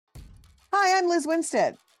Hi, I'm Liz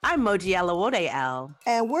Winstead. I'm Moji Alawode Al.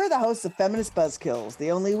 And we're the hosts of Feminist Buzzkills, the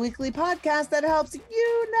only weekly podcast that helps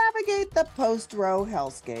you navigate the post-Roe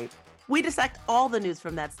hellscape. We dissect all the news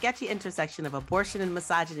from that sketchy intersection of abortion and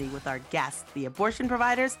misogyny with our guests, the abortion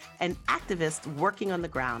providers and activists working on the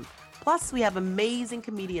ground. Plus, we have amazing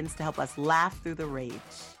comedians to help us laugh through the rage.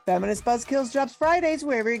 Feminist Buzzkills drops Fridays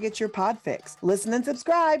wherever you get your pod fix. Listen and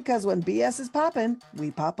subscribe, because when BS is poppin',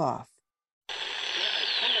 we pop off.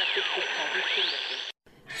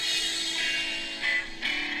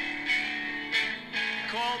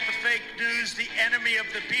 Called the fake news the enemy of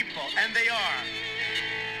the people, and they are.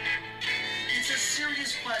 It's a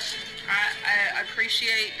serious question. I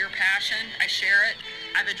appreciate your passion. I share it.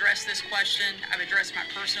 I've addressed this question. I've addressed my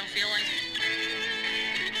personal feelings.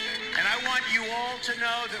 And I want you all to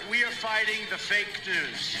know that we are fighting the fake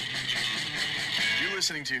news. You're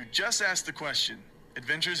listening to Just Ask the Question,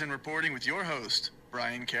 Adventures in Reporting with your host,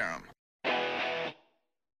 Brian Karam.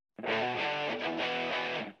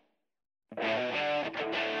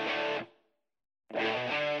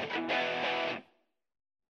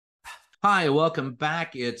 Hi, welcome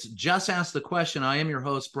back. It's Just Ask the Question. I am your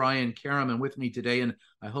host, Brian Karam, and with me today, and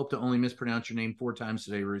I hope to only mispronounce your name 4 times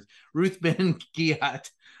today, Ruth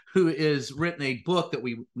Ben-Ghiat, who has written a book that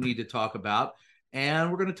we need to talk about,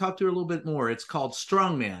 and we're going to talk to her a little bit more. It's called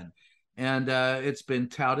Strongman, and it's been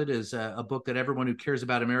touted as a book that everyone who cares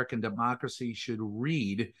about American democracy should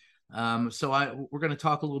read. We're going to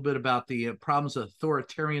talk a little bit about the problems of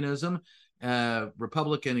authoritarianism,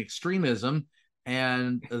 Republican extremism,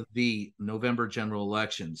 and the November general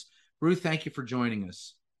elections. Ruth, thank you for joining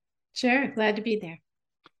us. Sure, glad to be there.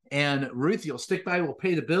 And Ruth, you'll stick by, we'll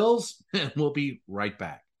pay the bills, and we'll be right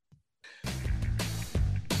back.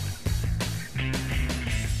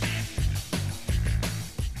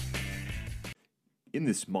 In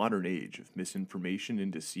this modern age of misinformation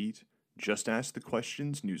and deceit, Just Ask the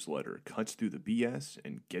Questions newsletter cuts through the BS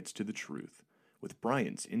and gets to the truth. With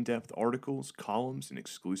Brian's in-depth articles, columns, and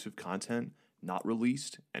exclusive content not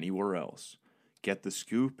released anywhere else. Get the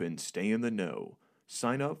scoop and stay in the know.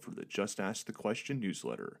 Sign up for the Just Ask the Question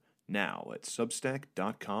newsletter now at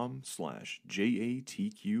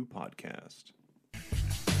substack.com/JATQ podcast.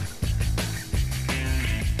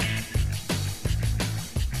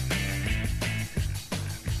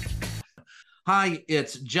 Hi,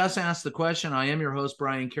 it's Just Ask the Question. I am your host,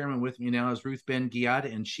 Brian Karam. With me now is Ruth Ben-Ghiat,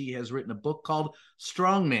 and she has written a book called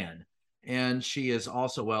Strongman. And she is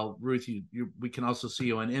also, well, Ruth, we can also see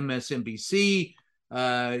you on MSNBC.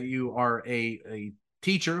 You are a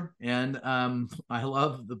teacher, and I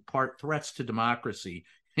love the part threats to democracy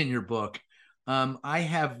in your book. I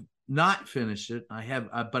have not finished it.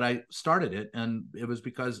 But I started it, and it was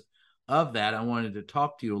because of that I wanted to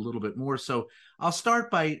talk to you a little bit more. So I'll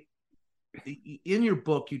start by, in your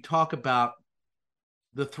book, you talk about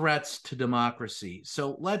the threats to democracy.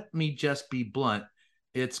 So let me just be blunt.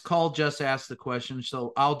 It's called Just Ask the Question,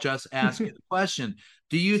 so I'll just ask you the question.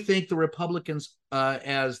 Do you think the Republicans,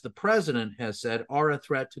 as the president has said, are a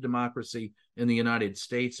threat to democracy in the United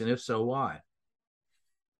States? And if so, why?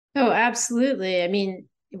 Oh, absolutely. I mean,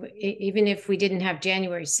 even if we didn't have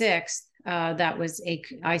January 6th, that was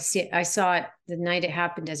I saw it the night it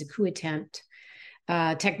happened as a coup attempt,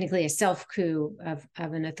 technically a self-coup of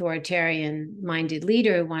an authoritarian-minded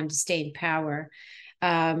leader who wanted to stay in power.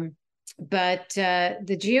 But the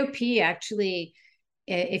GOP actually,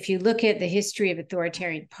 if you look at the history of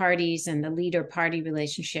authoritarian parties and the leader-party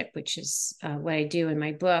relationship, which is what I do in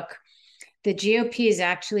my book, the GOP is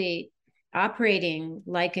actually operating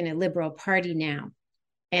like in a liberal party now.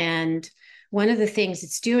 And one of the things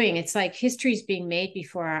it's doing, it's like history is being made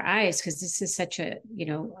before our eyes, because this is such a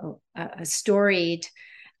storied,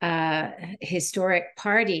 historic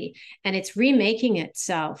party, and it's remaking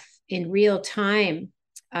itself in real time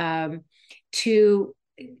to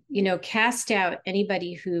cast out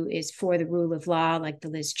anybody who is for the rule of law, like the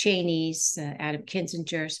Liz Cheneys, Adam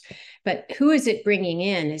Kinzinger's. But who is it bringing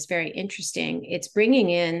in is very interesting. It's bringing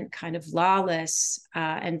in kind of lawless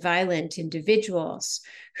and violent individuals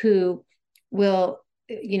who will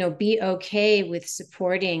be okay with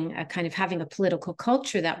supporting a kind of having a political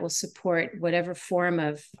culture that will support whatever form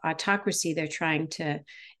of autocracy they're trying to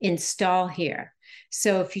install here.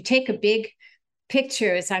 So if you take a big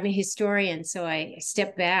pictures, I'm a historian, so I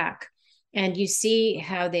step back and you see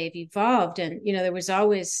how they've evolved. And, there was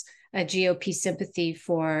always a GOP sympathy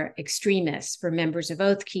for extremists, for members of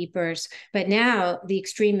Oath Keepers, but now the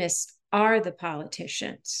extremists are the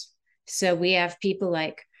politicians. So we have people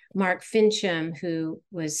like Mark Fincham, who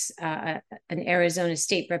was an Arizona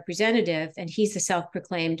state representative, and he's a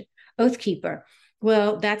self-proclaimed Oath Keeper.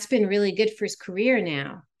 Well, that's been really good for his career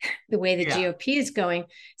now. the way the Yeah. GOP is going.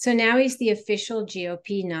 So now he's the official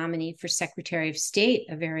GOP nominee for Secretary of State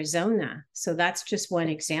of Arizona. So that's just one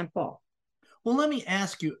example. Well, let me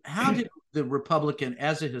ask you, how did the Republican,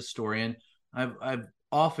 as a historian, I've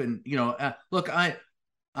often, look, I'm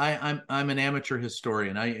an amateur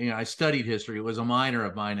historian. I studied history. It was a minor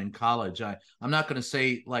of mine in college. I'm not going to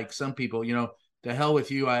say like some people, the hell with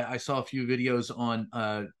you. I saw a few videos on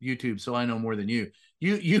YouTube, so I know more than you.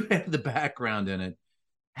 You have the background in it.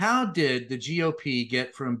 How did the GOP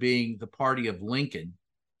get from being the party of Lincoln,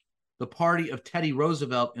 the party of Teddy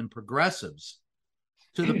Roosevelt and progressives,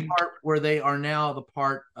 to the part where they are now the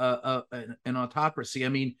part of an autocracy? I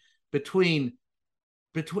mean, between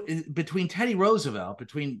Teddy Roosevelt,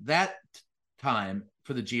 between that time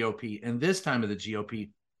for the GOP and this time of the GOP,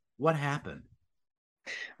 what happened?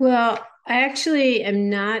 Well, I actually am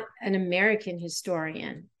not an American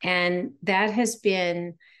historian, and that has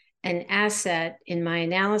been an asset in my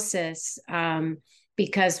analysis,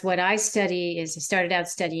 because what I study is, I started out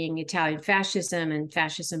studying Italian fascism and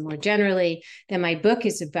fascism more generally. Then my book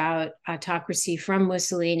is about autocracy from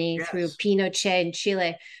Mussolini through Pinochet in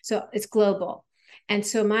Chile. So it's global. And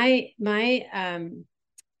so my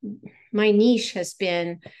niche has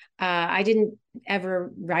been, I didn't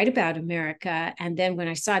ever write about America. And then when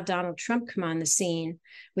I saw Donald Trump come on the scene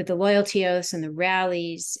with the loyalty oaths and the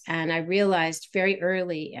rallies, and I realized very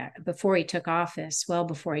early, before he took office, well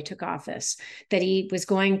before he took office, that he was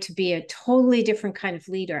going to be a totally different kind of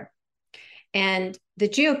leader. And the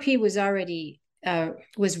GOP was already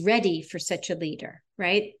was ready for such a leader,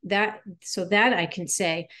 right? That I can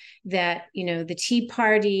say that, the Tea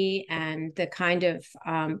Party and the kind of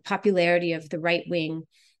popularity of the right-wing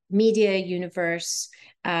media universe,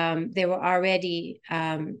 they were already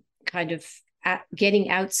kind of getting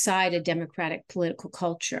outside a democratic political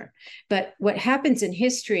culture. But what happens in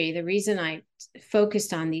history, the reason I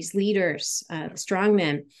focused on these leaders, the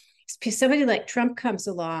strongmen, is because somebody like Trump comes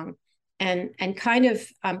along and kind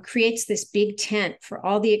of creates this big tent for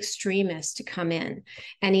all the extremists to come in.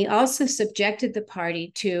 And he also subjected the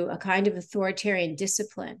party to a kind of authoritarian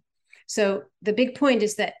discipline. So the big point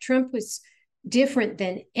is that Trump was different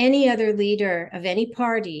than any other leader of any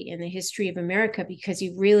party in the history of America, because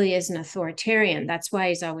he really is an authoritarian. That's why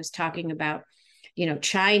he's always talking about,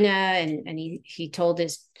 China, and he told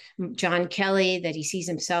his John Kelly that he sees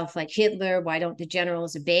himself like Hitler. Why don't the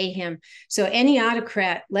generals obey him? So any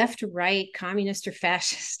autocrat, left or right, communist or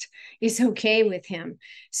fascist, is okay with him.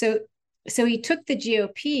 So he took the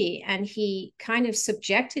GOP and he kind of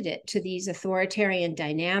subjected it to these authoritarian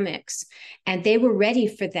dynamics, and they were ready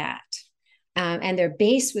for that. And their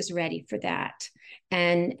base was ready for that.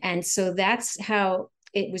 And so that's how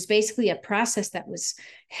it was basically a process that was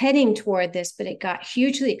heading toward this, but it got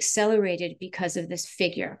hugely accelerated because of this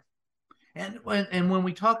figure. And when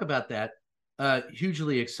we talk about that,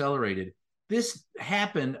 hugely accelerated, this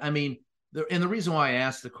happened. I mean, the reason why I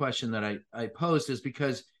asked the question that I posed is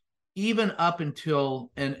because even up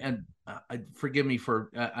until, and forgive me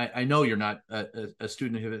for, I know you're not a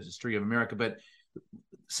student of history of America, but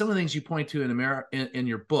some of the things you point to in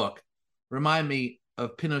your book remind me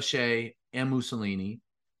of Pinochet and Mussolini.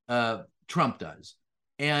 Trump does,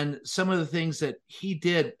 and some of the things that he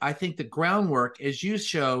did. I think the groundwork, as you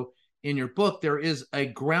show in your book, there is a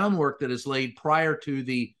groundwork that is laid prior to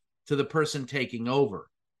the person taking over,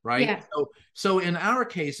 right? Yeah. So in our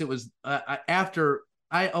case, it was after.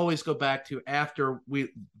 I always go back to after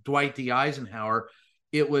Dwight D. Eisenhower.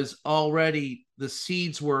 It was already, the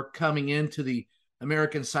seeds were coming into the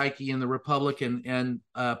American psyche and the Republican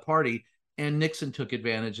Party, and Nixon took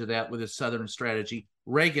advantage of that with his Southern strategy.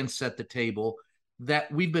 Reagan set the table.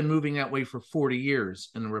 That we've been moving that way for 40 years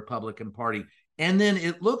in the Republican Party. And then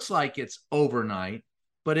it looks like it's overnight,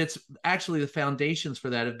 but it's actually the foundations for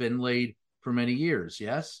that have been laid for many years.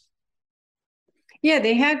 Yes? Yeah,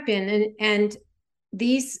 they have been. And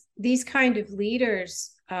these kind of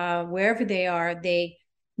leaders, wherever they are, they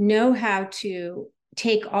know how to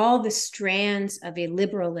take all the strands of a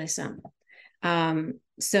liberalism.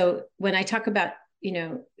 So when I talk about,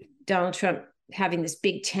 Donald Trump having this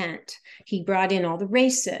big tent, he brought in all the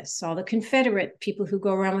racists, all the Confederate people who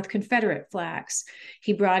go around with Confederate flags.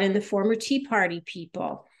 He brought in the former Tea Party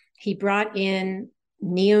people. He brought in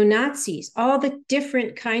neo-Nazis, all the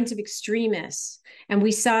different kinds of extremists. And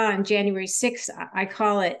we saw on January 6th, I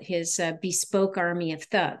call it his bespoke army of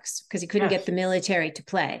thugs, because he couldn't get the military to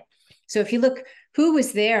play. So if you look, who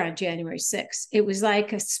was there on January 6th? It was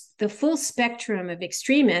like the full spectrum of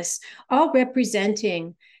extremists, all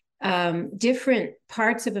representing different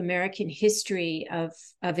parts of American history of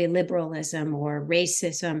illiberalism or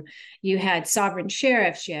racism. You had sovereign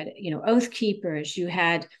sheriffs, you had, oath keepers, you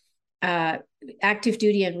had active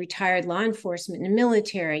duty and retired law enforcement and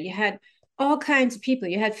military. You had all kinds of people.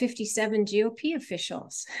 You had 57 GOP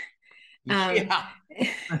officials. Yeah.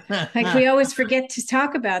 Like we always forget to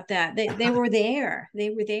talk about that. They were there.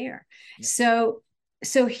 They were there. Yeah.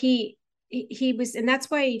 So he was, and that's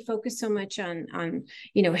why he focused so much on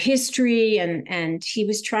history, and he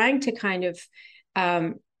was trying to kind of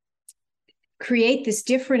create this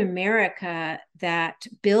different America that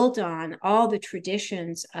built on all the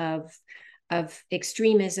traditions of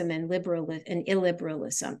extremism and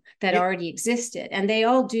illiberalism that already existed. And they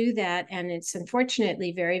all do that. And it's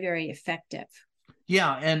unfortunately very, very effective.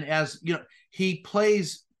 Yeah. And as you know, he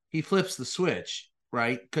flips the switch,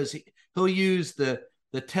 right? Because he'll use the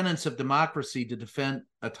tenets of democracy to defend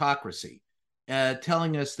autocracy,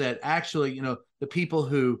 telling us that actually, the people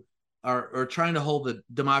who are trying to hold the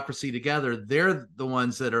democracy together, they're the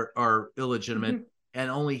ones that are illegitimate, mm-hmm.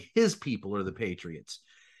 and only his people are the patriots.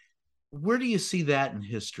 Where do you see that in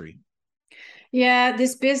history? Yeah,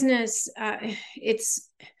 this business, it's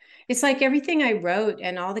like everything I wrote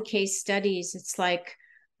and all the case studies. It's like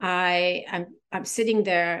I'm sitting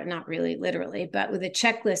there, not really literally, but with a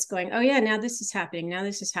checklist going, oh yeah, now this is happening. Now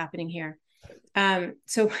this is happening here.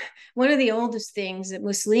 So one of the oldest things that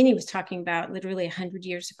Mussolini was talking about literally 100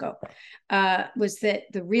 years ago was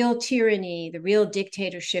that the real tyranny, the real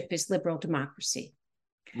dictatorship is liberal democracy.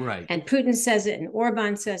 Right. And Putin says it and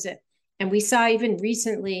Orban says it. And we saw even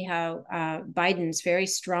recently how Biden's very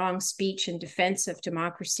strong speech in defense of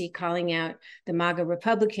democracy, calling out the MAGA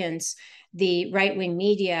Republicans, the right-wing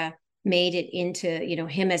media made it into,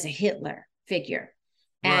 him as a Hitler figure.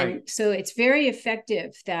 Right. And so it's very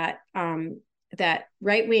effective that that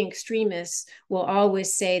right-wing extremists will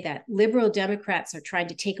always say that liberal Democrats are trying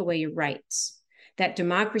to take away your rights, that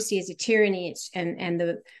democracy is a tyranny, and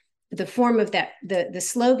the form of that, the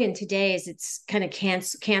slogan today is it's kind of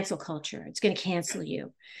cancel culture. It's going to cancel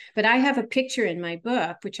you. But I have a picture in my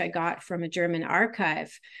book, which I got from a German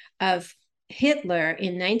archive, of Hitler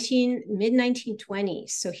in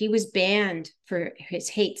mid-1920s. So he was banned for his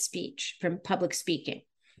hate speech from public speaking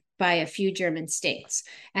by a few German states.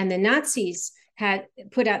 And the Nazis had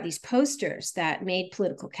put out these posters that made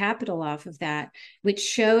political capital off of that, which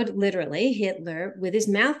showed literally Hitler with his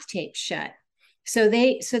mouth taped shut. So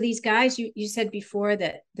these guys, you said before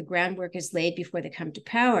that the groundwork is laid before they come to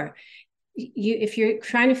power. If you're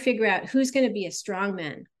trying to figure out who's going to be a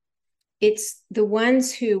strongman, it's the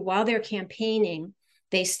ones who, while they're campaigning,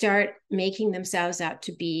 they start making themselves out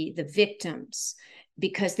to be the victims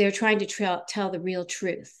because they're trying to tell the real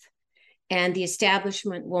truth. And the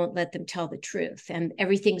establishment won't let them tell the truth. And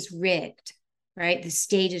everything's rigged, right? The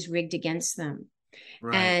state is rigged against them.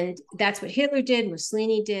 Right. And that's what Hitler did,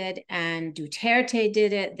 Mussolini did, and Duterte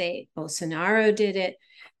did it. Bolsonaro did it,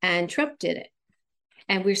 and Trump did it.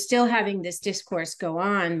 And we're still having this discourse go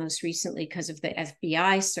on, most recently because of the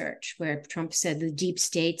FBI search, where Trump said the deep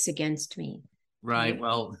state's against me. Right.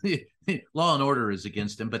 Well, law and order is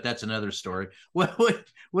against him, but that's another story. What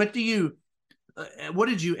did you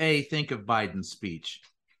think of Biden's speech?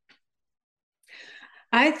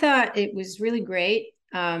 I thought it was really great.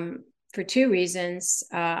 For two reasons.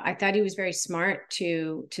 I thought he was very smart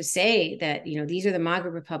to say that, these are the MAGA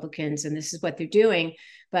Republicans and this is what they're doing,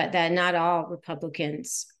 but that not all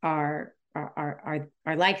Republicans are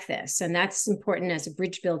like this. And that's important as a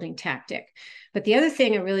bridge building tactic. But the other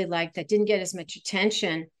thing I really liked that didn't get as much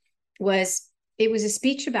attention was it was a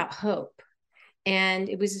speech about hope. And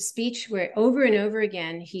it was a speech where over and over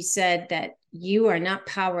again, he said that you are not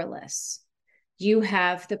powerless. You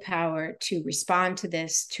have the power to respond to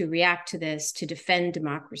this, to react to this, to defend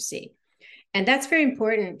democracy. And that's very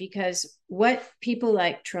important because what people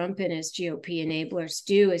like Trump and his GOP enablers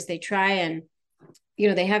do is they try and,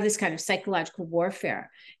 they have this kind of psychological warfare,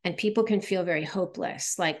 and people can feel very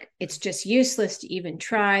hopeless, like it's just useless to even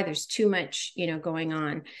try. There's too much, going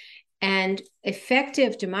on. And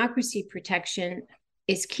effective democracy protection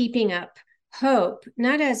is keeping up hope,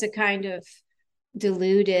 not as a kind of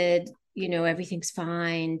deluded, everything's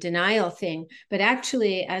fine, denial thing, but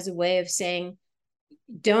actually as a way of saying,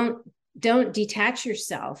 don't detach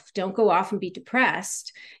yourself. Don't go off and be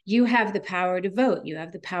depressed. You have the power to vote. You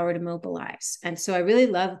have the power to mobilize. And so I really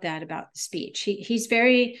love that about the speech. He's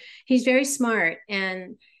very smart.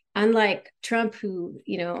 And unlike Trump, who,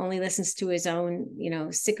 only listens to his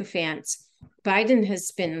own, sycophants, Biden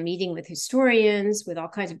has been meeting with historians, with all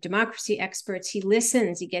kinds of democracy experts. He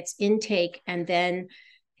listens, he gets intake, and then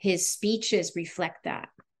his speeches reflect that.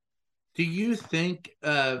 Do you think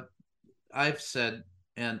I've said,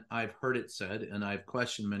 and I've heard it said, and I've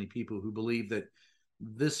questioned many people who believe that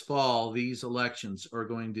this fall, these elections are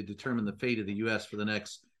going to determine the fate of the U.S. for the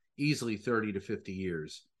next easily 30 to 50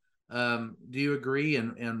 years. Do you agree?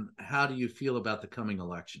 And how do you feel about the coming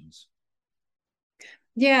elections?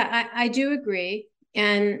 Yeah, I do agree.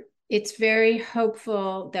 And it's very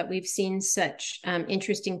hopeful that we've seen such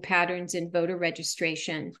interesting patterns in voter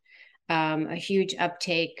registration, a huge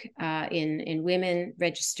uptake in women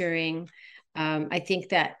registering. I think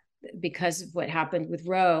that because of what happened with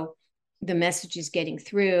Roe, the message is getting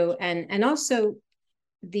through, and also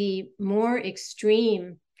the more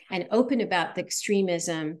extreme and open about the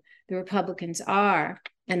extremism the Republicans are,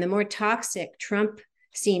 and the more toxic Trump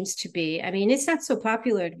seems to be. I mean, it's not so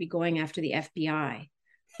popular to be going after the FBI.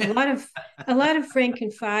 A lot of rank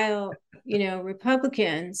and file,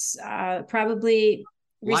 Republicans probably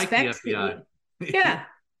Like the respect FBI.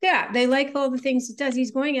 yeah, they like all the things it does.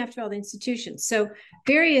 He's going after all the institutions. So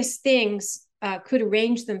various things could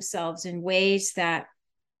arrange themselves in ways that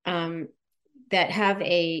that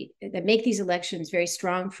make these elections very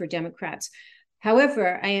strong for Democrats.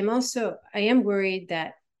 However, I am worried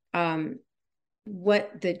that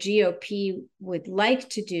what the GOP would like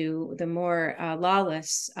to do, the more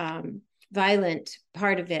lawless, violent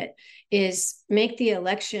part of it, is make the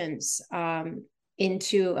elections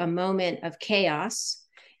into a moment of chaos,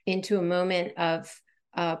 into a moment of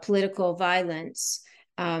political violence,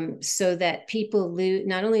 so that people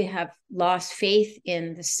not only have lost faith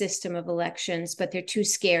in the system of elections, but they're too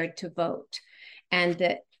scared to vote. And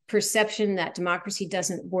the perception that democracy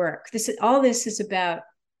doesn't work. All this is about,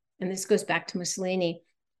 and this goes back to Mussolini,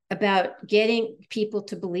 about getting people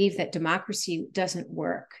to believe that democracy doesn't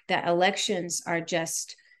work, that elections are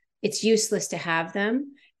just, it's useless to have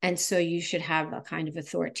them. And so you should have a kind of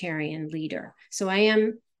authoritarian leader. So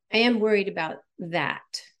I am worried about that.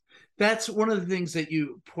 That's one of the things that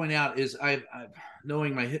you point out is I've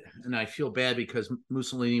knowing and I feel bad because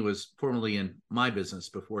Mussolini was formerly in my business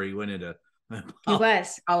before he went into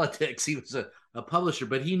politics. He was a publisher,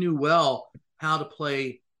 but he knew well how to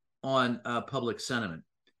play on public sentiment.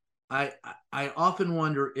 I often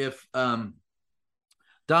wonder if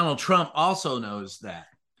Donald Trump also knows that.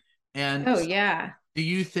 And oh yeah, do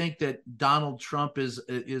you think that Donald Trump is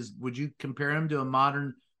would you compare him to a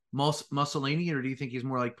modern Mussolini, or do you think he's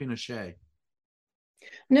more like Pinochet?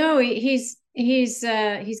 No, he's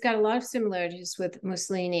got a lot of similarities with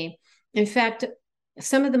Mussolini. In fact,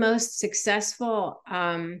 some of the most successful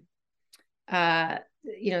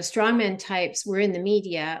strongman types were in the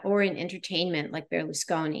media or in entertainment, like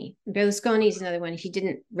Berlusconi. Berlusconi is another one. He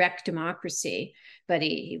didn't wreck democracy, but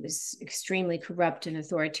he was extremely corrupt and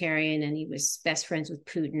authoritarian, and he was best friends with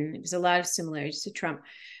Putin. It was a lot of similarities to Trump.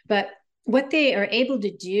 But what they are able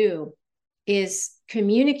to do is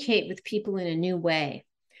communicate with people in a new way,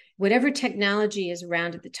 whatever technology is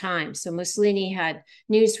around at the time. So Mussolini had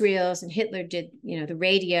newsreels, and Hitler did, the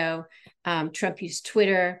radio. Trump used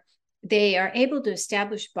Twitter. They are able to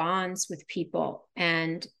establish bonds with people,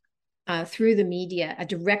 and through the media, a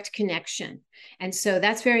direct connection. And so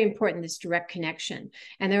that's very important, this direct connection.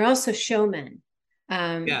 And they're also showmen.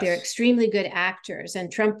 Yes. They're extremely good actors. And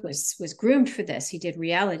Trump was groomed for this. He did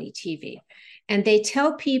reality TV. And they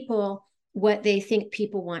tell people what they think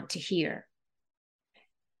people want to hear.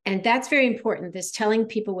 And that's very important, this telling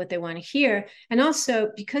people what they want to hear. And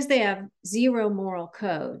also, because they have zero moral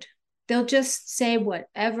code, they'll just say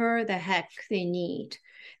whatever the heck they need.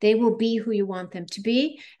 They will be who you want them to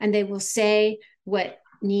be, and they will say what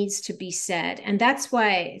needs to be said. And that's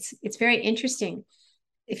why it's very interesting.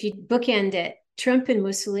 If you bookend it, Trump and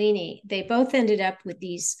Mussolini, they both ended up with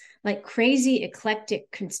these like crazy eclectic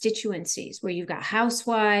constituencies where you've got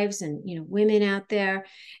housewives and women out there,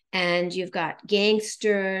 and you've got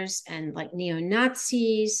gangsters and like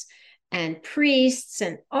neo-Nazis and priests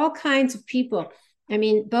and all kinds of people. I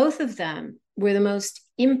mean, both of them were the most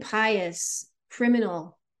impious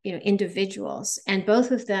criminal, individuals, and both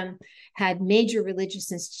of them had major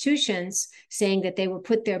religious institutions saying that they were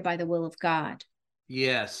put there by the will of God.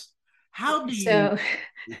 Yes. How do you?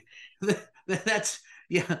 That's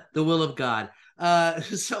the will of God.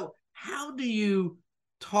 So how do you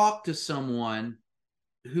talk to someone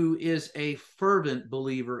who is a fervent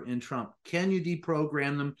believer in Trump? Can you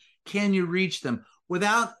deprogram them? Can you reach them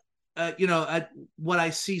without? What I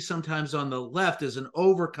see sometimes on the left is an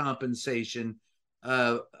overcompensation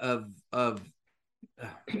of I don't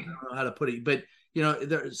know how to put it, but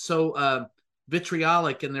they're so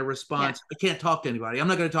vitriolic in their response. Yeah. I can't talk to anybody. I'm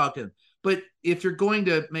not going to talk to them. But if you're going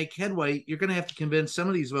to make headway, you're going to have to convince some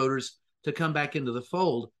of these voters to come back into the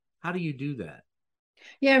fold. How do you do that?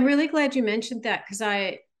 Yeah, I'm really glad you mentioned that, because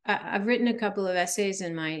I I've written a couple of essays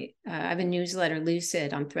in my, I have a newsletter,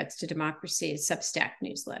 Lucid, on threats to democracy, a Substack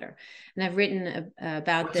newsletter. And I've written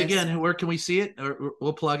about Once this. Again, where can we see it? Or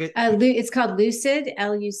we'll plug it. It's called Lucid,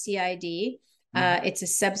 Lucid. It's a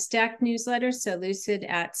Substack newsletter. So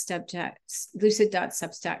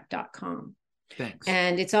lucid.substack.com. Thanks.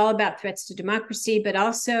 And it's all about threats to democracy, but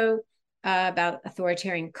also about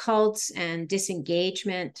authoritarian cults and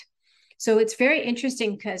disengagement. So it's very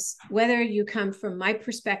interesting because whether you come from my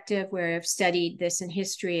perspective, where I've studied this in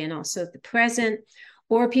history and also the present,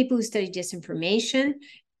 or people who study disinformation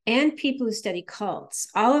and people who study cults,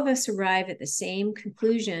 all of us arrive at the same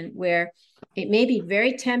conclusion, where it may be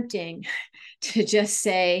very tempting to just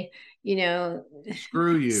say, you know,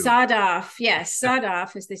 screw you, sod off. Yes, sod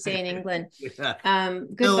off, as they say in England.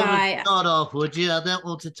 Goodbye. Sod off, would you? I don't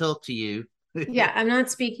want to talk to you. Yeah, I'm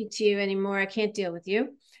not speaking to you anymore. I can't deal with you.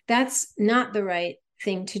 That's not the right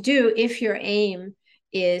thing to do if your aim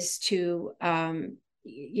is to,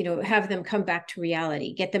 have them come back to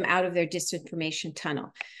reality, get them out of their disinformation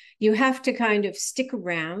tunnel. You have to kind of stick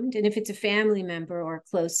around. And if it's a family member or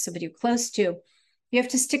somebody you're close to, you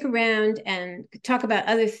have to stick around and talk about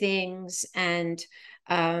other things and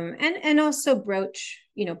also broach,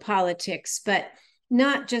 politics, but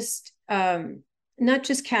not just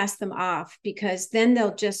cast them off, because then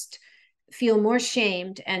they'll just feel more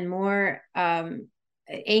shamed and more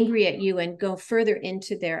angry at you and go further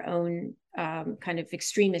into their own kind of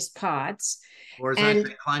extremist pods. Or as I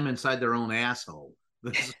say, climb inside their own asshole.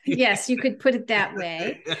 Yes, you could put it that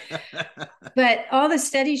way. But all the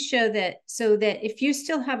studies show that, so that if you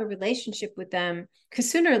still have a relationship with them, because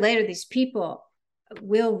sooner or later these people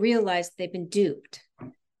will realize they've been duped.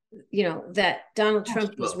 That Donald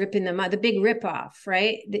Trump was ripping them out, the big ripoff,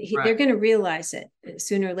 right? They're going to realize it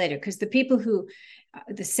sooner or later, because the people who,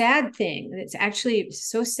 the sad thing, it's actually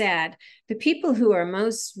so sad, the people who are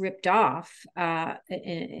most ripped off,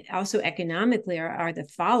 also economically, are the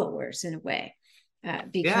followers in a way.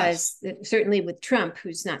 Because certainly with Trump,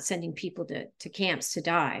 who's not sending people to camps to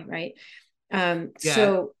die, right?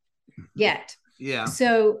 So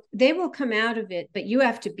they will come out of it, but you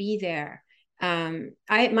have to be there.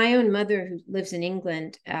 My own mother, who lives in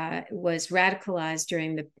England, was radicalized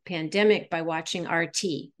during the pandemic by watching RT,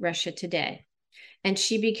 Russia Today. And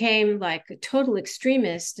she became like a total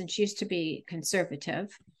extremist, and she used to be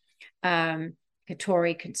conservative, a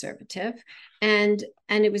Tory conservative. And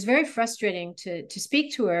it was very frustrating to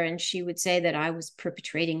speak to her. And she would say that I was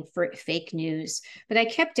perpetrating fake news, but I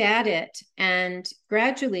kept at it. And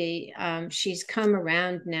gradually she's come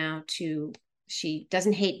around now to, she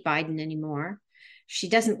doesn't hate Biden anymore. She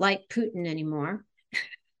doesn't like Putin anymore.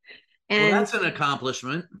 And that's an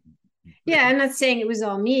accomplishment. Yeah, I'm not saying it was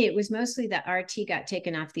all me. It was mostly that RT got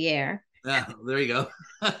taken off the air. Yeah, there you go.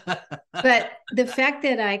 But the fact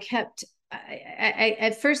that I kept, I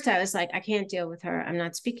at first I was like, I can't deal with her. I'm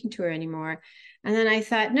not speaking to her anymore. And then I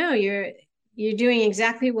thought, no, you're doing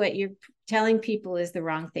exactly what you're telling people is the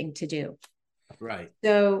wrong thing to do. Right.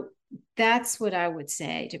 So that's what I would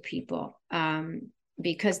say to people,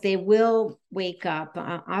 because they will wake up.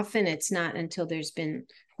 Often it's not until there's been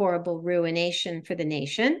horrible ruination for the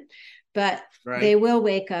nation, but they will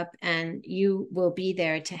wake up, and you will be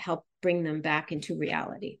there to help bring them back into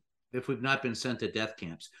reality. If we've not been sent to death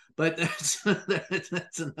camps, but that's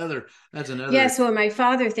another. Yes, well, my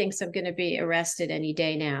father thinks I'm going to be arrested any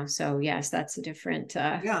day now. So yes, that's a different.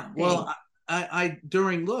 Well,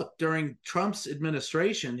 during Trump's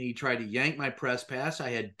administration, he tried to yank my press pass. I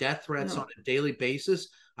had death threats on a daily basis.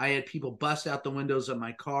 I had people bust out the windows of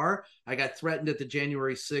my car. I got threatened at the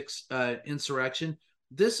January 6th insurrection.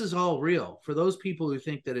 This is all real. For those people who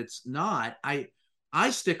think that it's not, I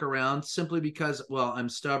stick around simply because, well, I'm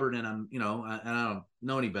stubborn and I'm, and I don't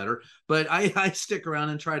know any better, but I stick around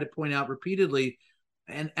and try to point out repeatedly.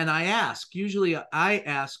 And usually I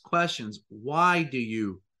ask questions. Why do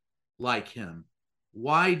you like him?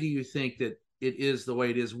 Why do you think that it is the way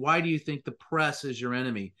it is? Why do you think the press is your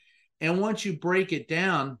enemy? And once you break it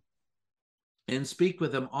down and speak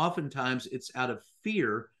with them, oftentimes it's out of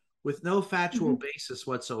fear with no factual basis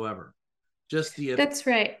whatsoever. That's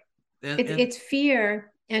right. It's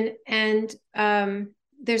fear. And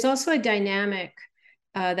there's also a dynamic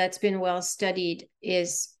that's been well studied,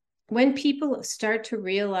 is when people start to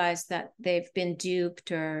realize that they've been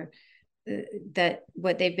duped, or that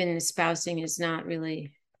what they've been espousing is not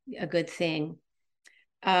really a good thing.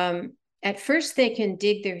 At first, they can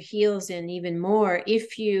dig their heels in even more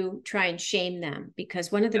if you try and shame them,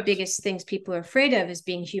 because one of the biggest things people are afraid of is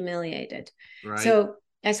being humiliated. Right. So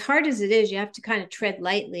as hard as it is, you have to kind of tread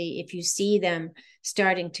lightly if you see them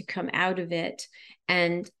starting to come out of it.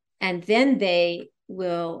 And then they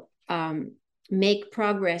will make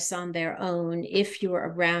progress on their own if you're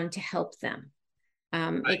around to help them.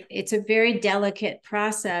 It's a very delicate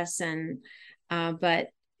process, and but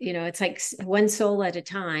it's like one soul at a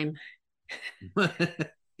time.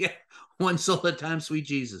 Yeah, one soul at a time, sweet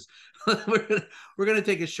Jesus. we're gonna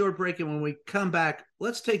take a short break, and when we come back,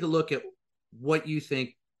 let's take a look at what you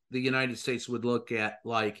think the United States would look at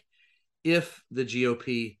like if the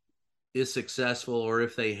GOP is successful or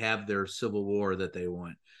if they have their civil war that they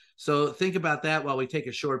want. So think about that while we take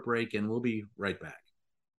a short break, and we'll be right back.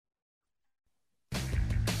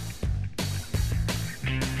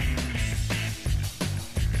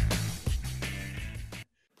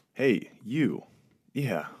 Hey, you.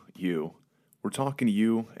 Yeah, you. We're talking to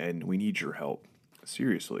you, and we need your help.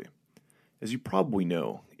 Seriously. As you probably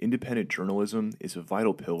know, independent journalism is a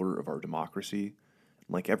vital pillar of our democracy.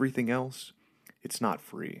 Like everything else, it's not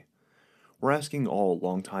free. We're asking all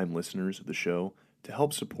longtime listeners of the show to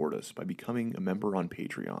help support us by becoming a member on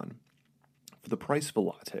Patreon. For the price of a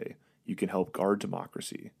latte, you can help guard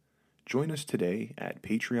democracy. Join us today at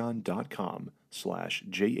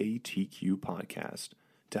patreon.com/JATQ podcast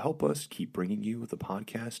to help us keep bringing you the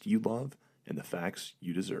podcast you love and the facts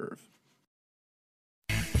you deserve.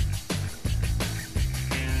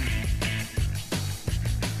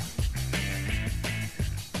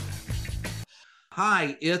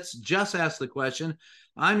 Hi, it's Just Ask the Question.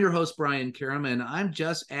 I'm your host, Brian Karam, and I'm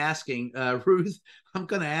just asking, Ruth, I'm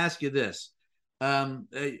going to ask you this.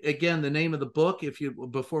 Again, the name of the book,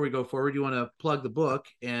 before we go forward, you want to plug the book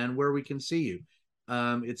and where we can see you.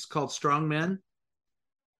 It's called Strong Men.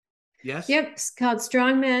 Yes? Yep, it's called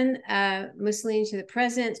Strong Men, Mussolini to the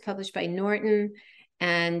Present. It's published by Norton.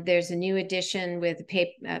 And there's a new edition with a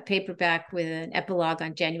paperback with an epilogue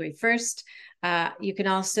on January 1st. You can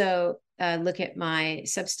also look at my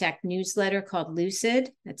Substack newsletter called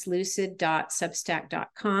Lucid. That's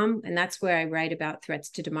lucid.substack.com. And that's where I write about threats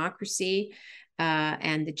to democracy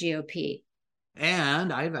and the GOP.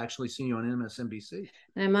 And I've actually seen you on MSNBC.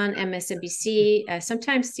 I'm on MSNBC,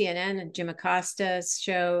 sometimes CNN and Jim Acosta's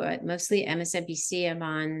show, mostly MSNBC. I'm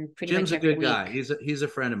on pretty Jim's much every a good week. guy. He's a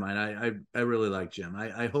friend of mine. I really like Jim.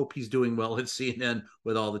 I hope he's doing well at CNN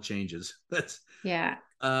with all the changes. Yeah.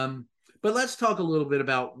 But let's talk a little bit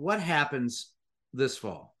about what happens this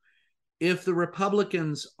fall. If the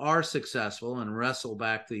Republicans are successful and wrestle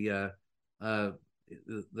back the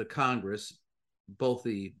Congress, both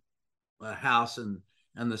the House and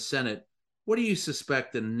the Senate, what do you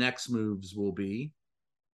suspect the next moves will be?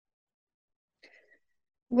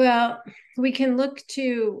 Well, we can look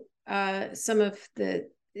to some of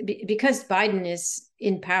because Biden is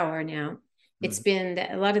in power now, it's been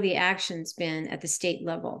that a lot of the action's been at the state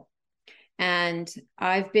level. And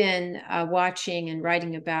I've been watching and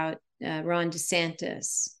writing about Ron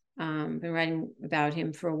DeSantis. Been writing about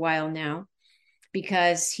him for a while now,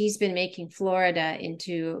 because he's been making Florida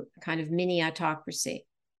into a kind of mini autocracy.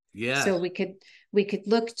 Yeah. So we could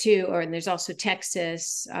look to, and there's also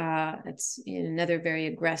Texas. That's another very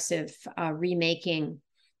aggressive remaking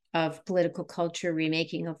of political culture,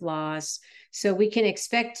 remaking of laws. So we can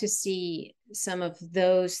expect to see some of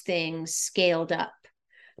those things scaled up.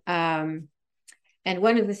 And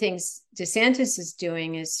one of the things DeSantis is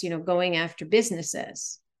doing is, going after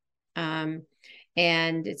businesses. And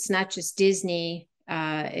it's not just Disney.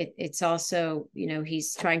 It's also,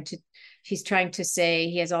 he's trying to say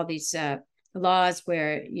he has all these laws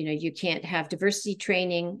where, you can't have diversity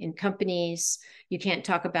training in companies. You can't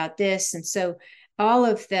talk about this. And so all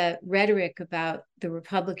of the rhetoric about the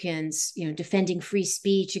Republicans, defending free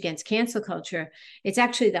speech against cancel culture, it's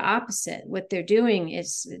actually the opposite. What they're doing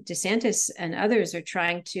is DeSantis and others are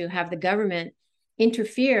trying to have the government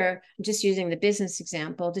interfere, just using the business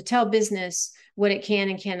example, to tell business what it can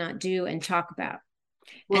and cannot do and talk about.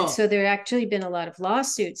 Well, and so there actually been a lot of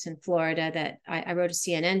lawsuits in Florida that I wrote a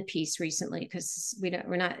CNN piece recently, because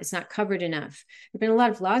it's not covered enough. There've been a lot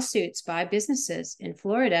of lawsuits by businesses in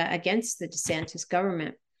Florida against the DeSantis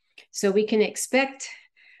government. So we can expect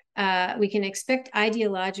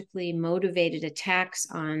ideologically motivated attacks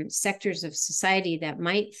on sectors of society that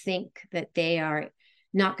might think that they are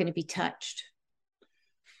not going to be touched.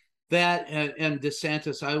 That and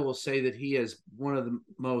DeSantis, I will say that he is one of the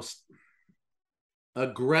most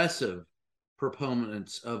aggressive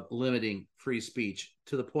proponents of limiting free speech,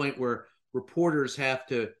 to the point where reporters have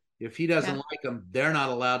to, if he doesn't like them, they're not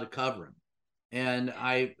allowed to cover him. And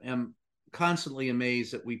I am constantly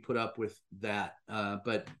amazed that we put up with that.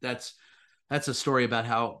 But that's a story about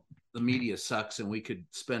how the media sucks, and we could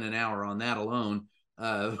spend an hour on that alone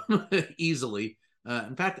easily.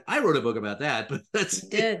 In fact, I wrote a book about that, but that's you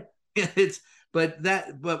did. But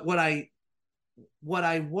what what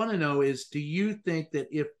I want to know is, do you think that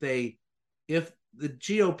if the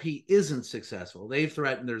GOP isn't successful, they've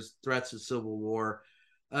threatened, there's threats of civil war,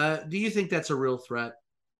 do you think that's a real threat?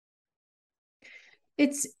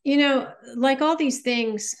 It's, like all these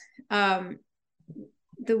things,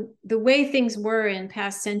 the way things were in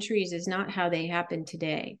past centuries is not how they happen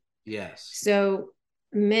today. Yes. So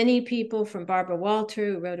many people, from Barbara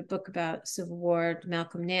Walter, who wrote a book about Civil War,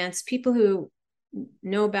 Malcolm Nance, people who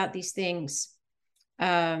know about these things,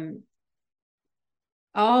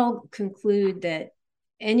 all conclude that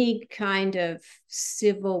any kind of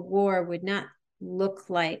civil war would not look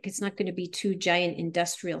like, it's not going to be two giant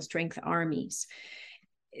industrial strength armies.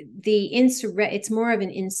 It's more of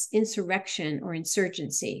an insurrection or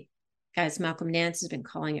insurgency, as Malcolm Nance has been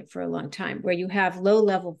calling it for a long time, where you have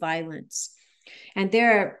low-level violence. And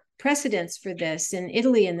there are precedents for this. In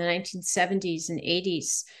Italy in the 1970s and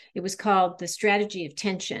 80s, it was called the strategy of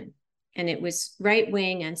tension. And it was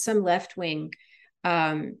right-wing and some left-wing.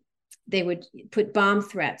 They would put bomb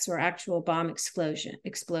threats or actual bomb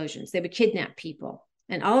explosions. They would kidnap people.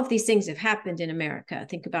 And all of these things have happened in America.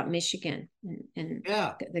 Think about Michigan and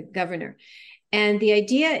the governor. And the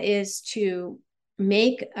idea is to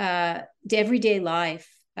make the everyday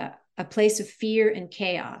life a place of fear and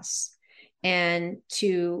chaos, and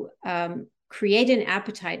to create an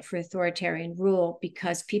appetite for authoritarian rule,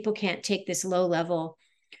 because people can't take this low level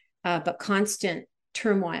but constant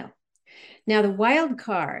turmoil. Now, the wild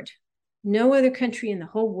card, no other country in the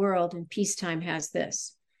whole world in peacetime has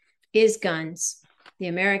this, is guns. The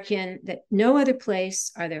American, that no other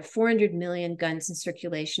place are there 400 million guns in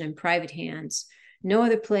circulation in private hands. No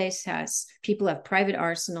other place has, people have private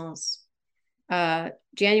arsenals.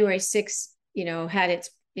 January 6th,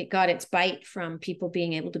 it got its bite from people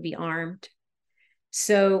being able to be armed.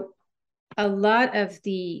 So a lot of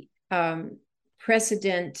the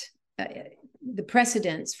precedents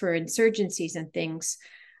for insurgencies and things,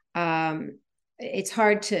 it's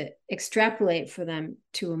hard to extrapolate for them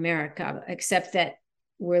to America, except that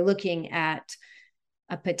we're looking at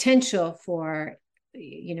a potential for,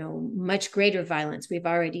 much greater violence. We've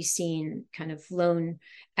already seen kind of lone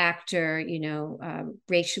actor,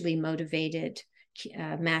 racially motivated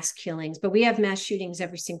mass killings, but we have mass shootings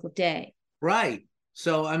every single day. Right.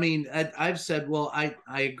 So, I mean, I've said, well, I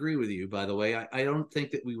agree with you, by the way. I don't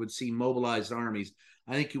think that we would see mobilized armies.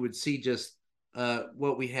 I think you would see just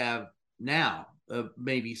what we have now,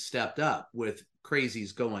 maybe stepped up with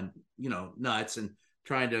crazies going, nuts and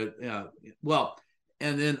trying to,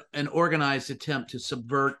 and then an organized attempt to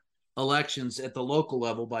subvert elections at the local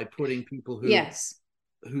level by putting people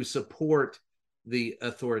who support the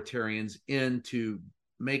authoritarians in to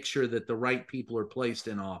make sure that the right people are placed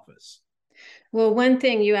in office. Well, one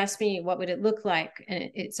thing you asked me, what would it look like? And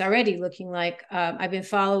it's already looking like, I've been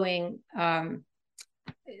following.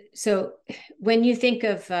 So when you think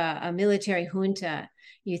of a military junta,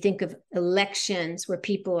 you think of elections where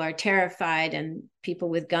people are terrified and people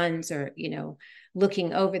with guns are,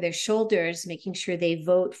 looking over their shoulders, making sure they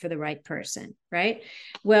vote for the right person, right?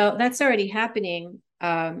 Well, that's already happening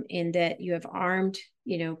in that you have armed,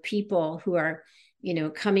 people who are,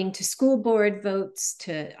 coming to school board votes,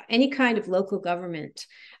 to any kind of local government.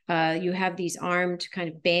 You have these armed kind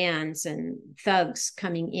of bands and thugs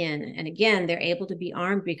coming in. And again, they're able to be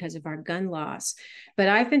armed because of our gun laws. But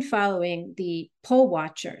I've been following the poll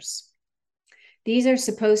watchers. These are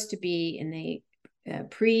supposed to be in the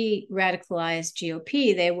pre-radicalized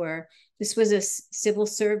GOP. This was a civil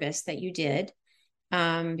service that you did.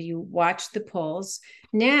 You watched the polls.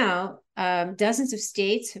 Now, dozens of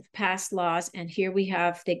states have passed laws, and here we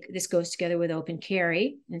have, this goes together with open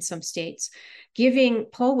carry in some states, giving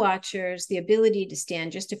poll watchers the ability to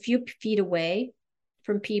stand just a few feet away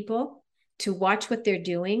from people to watch what they're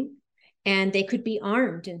doing, and they could be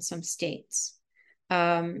armed in some states.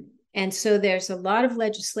 And so there's a lot of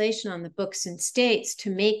legislation on the books in states to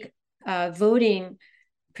make voting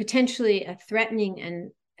potentially a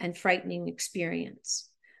threatening and frightening experience.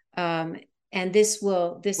 And this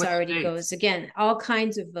already goes, again, all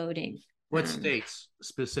kinds of voting. What states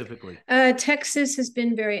specifically? Texas has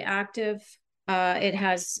been very active. It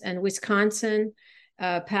has, and Wisconsin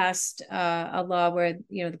passed a law where,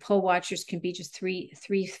 the poll watchers can be just three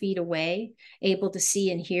feet away, able to see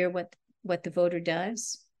and hear what the voter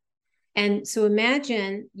does. And so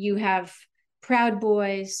imagine you have Proud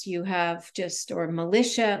Boys, you have or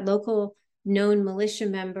militia, local known militia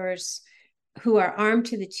members who are armed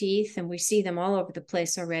to the teeth, and we see them all over the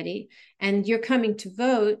place already. And you're coming to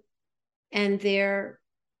vote, and they're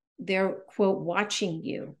quote watching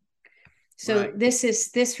you. So right.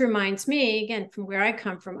 This reminds me again from where I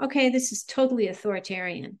come from. Okay, this is totally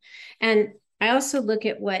authoritarian, and I also look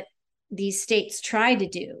at what these states try to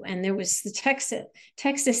do. And there was the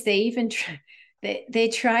Texas, they even they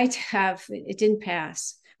tried to have, it didn't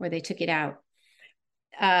pass, or they took it out,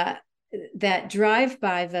 that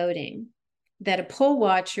drive-by voting, that a poll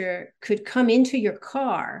watcher could come into your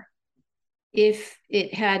car if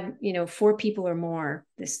it had, 4 people or more,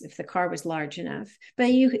 if the car was large enough.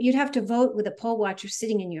 But you'd have to vote with a poll watcher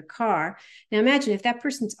sitting in your car. Now imagine if that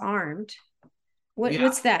person's armed.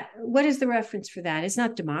 What's that? What is the reference for that? It's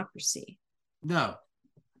not democracy. No,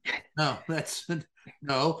 that's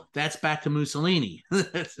back to Mussolini.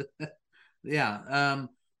 Yeah.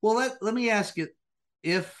 Well, let me ask you,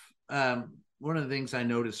 if one of the things I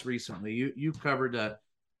noticed recently, you covered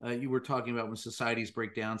you were talking about when societies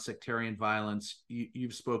break down, sectarian violence.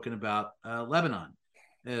 You've spoken about Lebanon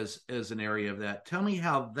as an area of that. Tell me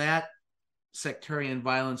how that sectarian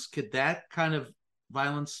violence, could that kind of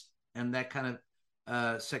violence and that kind of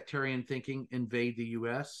sectarian thinking invade the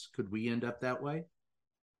U.S.? Could we end up that way?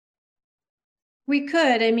 We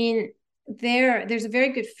could. I mean, there's a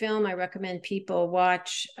very good film I recommend people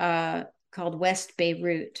watch called West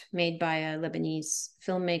Beirut, made by a Lebanese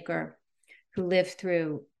filmmaker who lived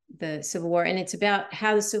through the Civil War. And it's about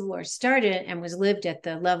how the Civil War started and was lived at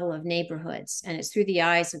the level of neighborhoods. And it's through the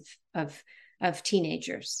eyes of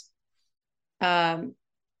teenagers.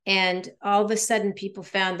 And all of a sudden, people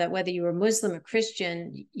found that whether you were Muslim or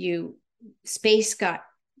Christian, space got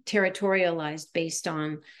territorialized based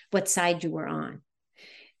on what side you were on.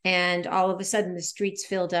 And all of a sudden, the streets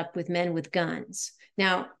filled up with men with guns.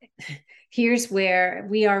 Now, here's where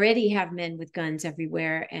we already have men with guns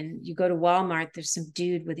everywhere. And you go to Walmart, there's some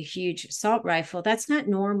dude with a huge assault rifle. That's not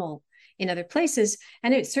normal in other places.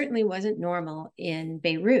 And it certainly wasn't normal in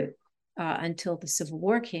Beirut. Until the Civil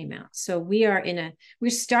War came out. So we're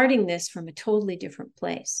starting this from a totally different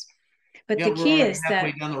place. But the key is that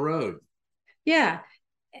halfway down the road. Yeah.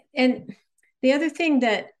 And the other thing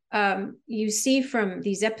that you see from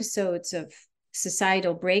these episodes of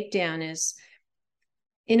societal breakdown is,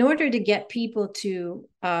 in order to get people to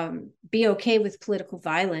be okay with political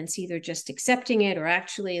violence, either just accepting it or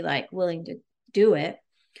actually willing to do it,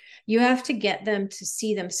 you have to get them to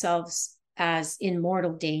see themselves as in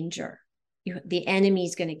mortal danger. The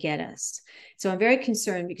enemy's going to get us. So I'm very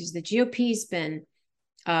concerned because the GOP's been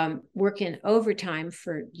working overtime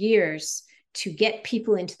for years to get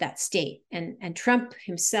people into that state. And Trump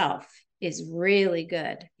himself is really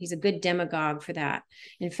good. He's a good demagogue for that.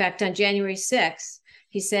 In fact, on January 6th,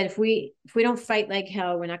 he said, if we don't fight like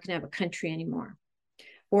hell, we're not going to have a country anymore.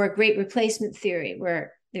 Or a great replacement theory,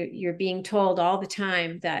 where you're being told all the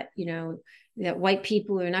time that, that white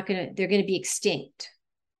people are they're going to be extinct.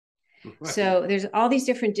 Right. So there's all these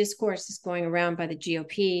different discourses going around by the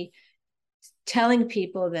GOP telling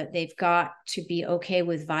people that they've got to be okay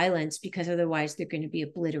with violence because otherwise they're going to be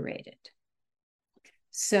obliterated.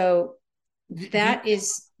 So that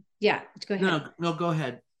is, yeah, go ahead. No, go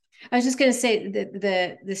ahead. I was just going to say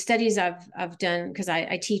the studies I've done, because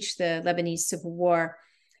I teach the Lebanese Civil War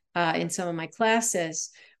in some of my classes,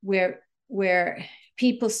 where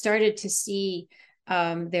people started to see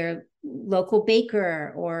their local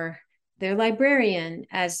baker or their librarian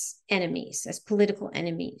as enemies, as political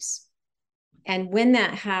enemies. And when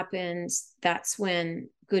that happens, that's when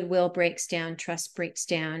goodwill breaks down, trust breaks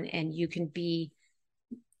down, and you can be,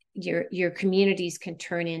 your communities can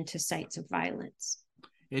turn into sites of violence.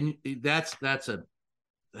 And that's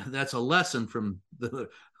a lesson from the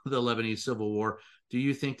Lebanese Civil War. Do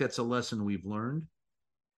you think that's a lesson we've learned?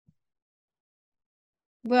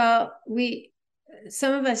 Well,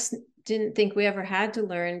 some of us didn't think we ever had to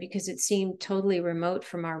learn because it seemed totally remote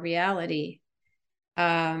from our reality.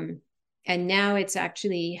 And now it's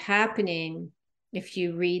actually happening if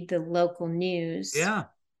you read the local news. Yeah.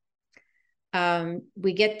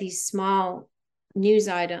 We get these small news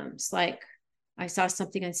items, like I saw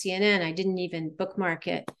something on CNN, I didn't even bookmark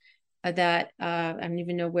it, that I don't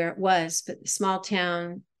even know where it was, but small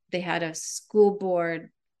town, they had a school board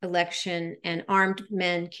election and armed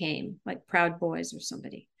men came, like Proud Boys or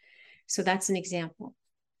somebody. So that's an example.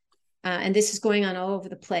 And this is going on all over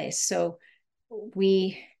the place. So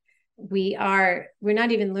we're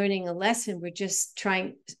not even learning a lesson. We're just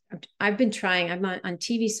trying. I'm on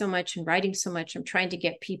TV so much and writing so much. I'm trying to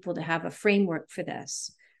get people to have a framework for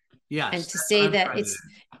this. Yes. And to say that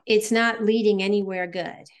it's not leading anywhere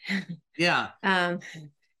good. Yeah.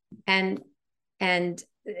 And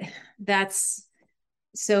that's,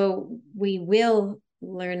 so we will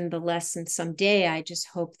learn the lesson someday. I just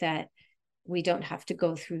hope that we don't have to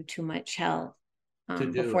go through too much hell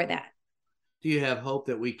before that. Do you have hope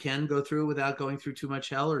that we can go through without going through too much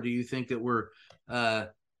hell, or do you think that we're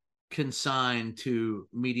consigned to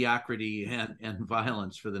mediocrity and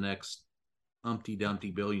violence for the next Humpty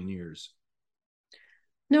Dumpty billion years.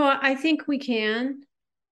 No, I think we can.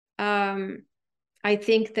 I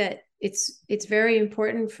think that it's very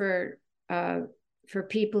important for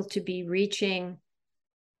people to be reaching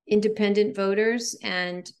independent voters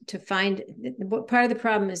and to find what part of the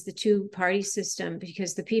problem is the two-party system,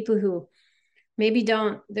 because the people who maybe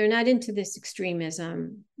they're not into this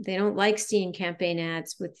extremism. They don't like seeing campaign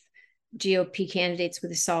ads with GOP candidates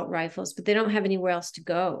with assault rifles, but they don't have anywhere else to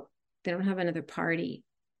go. They don't have another party.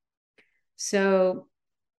 So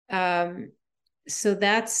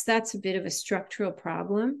that's a bit of a structural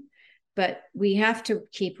problem, but we have to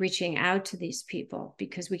keep reaching out to these people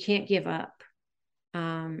because we can't give up.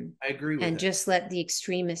 I agree with and that. Just let the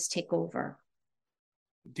extremists take over.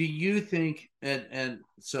 Do you think, and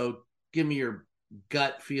so give me your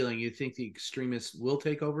gut feeling, you think the extremists will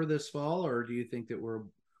take over this fall, or do you think that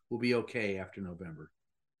we'll be okay after November?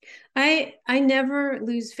 I never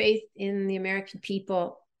lose faith in the American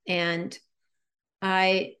people, and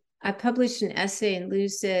I published an essay in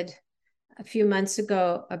Lucid a few months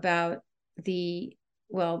ago about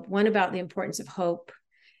one about the importance of hope,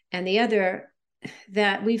 and the other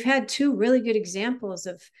that we've had two really good examples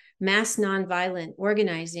of mass nonviolent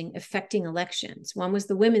organizing affecting elections. One was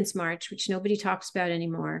the Women's March, which nobody talks about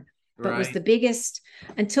anymore, but was the biggest,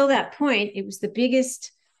 until that point, it was the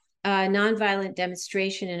biggest nonviolent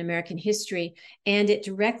demonstration in American history. And it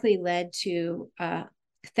directly led to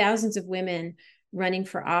thousands of women running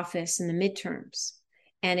for office in the midterms.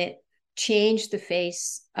 And it changed the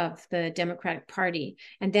face of the Democratic Party.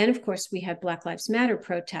 And then, of course, we had Black Lives Matter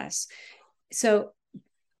protests. So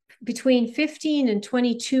between 15 and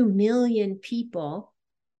 22 million people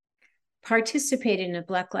participated in a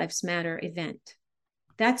Black Lives Matter event.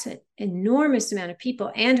 That's an enormous amount of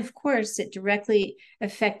people. And of course, it directly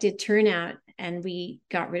affected turnout, and we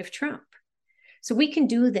got rid of Trump. So we can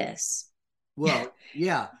do this. Well,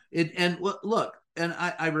 yeah. Look, and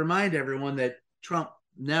I remind everyone that Trump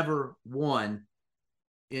never won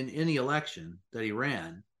in any election that he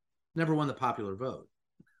ran, never won the popular vote.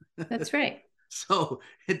 That's right. So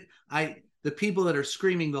the people that are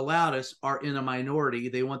screaming the loudest are in a minority.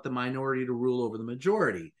 They want the minority to rule over the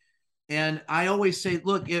majority. And I always say,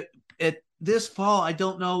 look, at this fall, I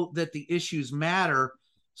don't know that the issues matter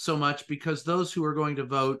so much, because those who are going to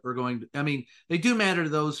vote they do matter to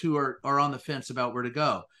those who are on the fence about where to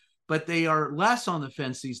go. But they are less on the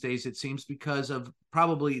fence these days, it seems, because of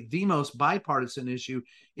probably the most bipartisan issue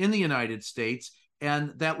in the United States.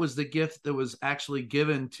 And that was the gift that was actually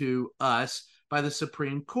given to us by the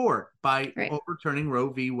Supreme Court by overturning Roe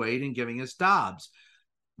v. Wade and giving us Dobbs.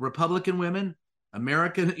 Republican women,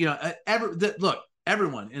 American,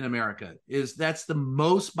 everyone in America that's the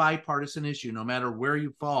most bipartisan issue, no matter where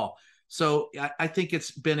you fall. So I think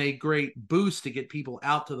it's been a great boost to get people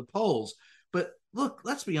out to the polls. But look,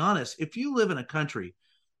 let's be honest. If you live in a country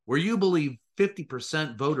where you believe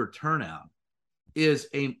 50% voter turnout is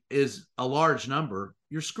a large number,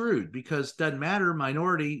 you're screwed, because it doesn't matter,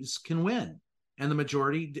 minorities can win and the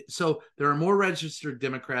majority. So there are more registered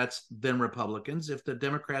Democrats than Republicans. If the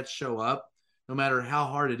Democrats show up, no matter how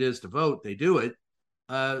hard it is to vote, they do it.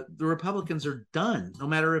 The Republicans are done, no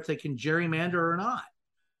matter if they can gerrymander or not.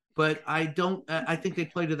 But I think they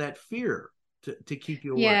play to that fear to keep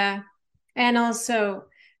you away. Yeah. And also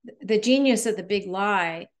the genius of the big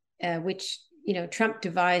lie, which, Trump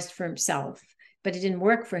devised for himself, but it didn't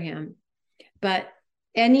work for him. But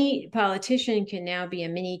any politician can now be a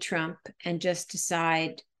mini Trump and just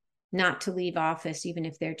decide not to leave office, even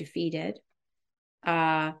if they're defeated.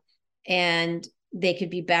 And they could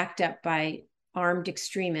be backed up by armed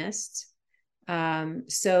extremists.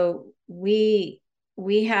 So we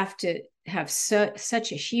have to have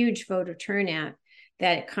such a huge voter turnout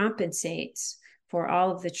that it compensates for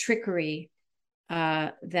all of the trickery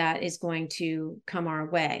that is going to come our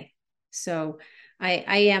way. So I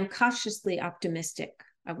am cautiously optimistic,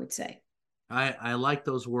 I would say. I like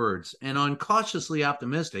those words. And on cautiously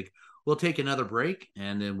optimistic, we'll take another break,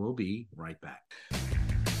 and then we'll be right back.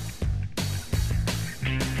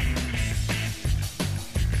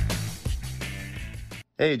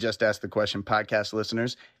 Hey, Just Ask the Question podcast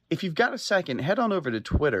listeners. If you've got a second, head on over to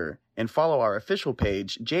Twitter and follow our official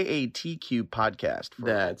page, JATQ Podcast.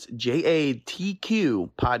 That's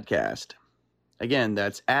JATQ Podcast. Again,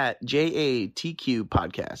 that's at JATQ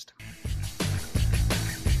Podcast.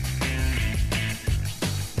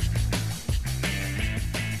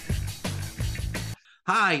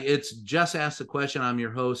 Hi, it's Just Ask the Question. I'm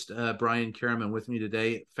your host, Brian Kerriman. With me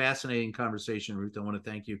today, fascinating conversation, Ruth. I want to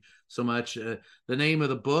thank you so much. The name of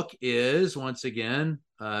the book is, once again,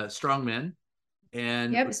 Strong Men.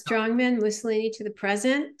 And Yep, Strong Men, Mussolini to the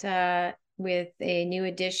Present, with a new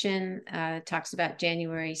edition, talks about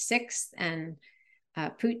January 6th and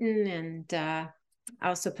Putin, and I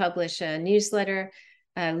also publish a newsletter,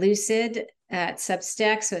 Lucid, at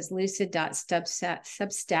Substack. So it's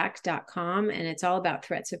lucid.substack.com, and it's all about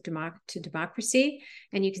threats of to democracy.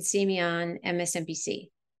 And you can see me on MSNBC.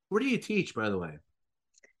 Where do you teach, by the way?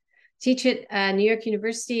 Teach at New York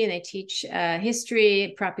University, and I teach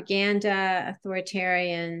history, propaganda,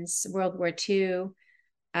 authoritarians, World War II.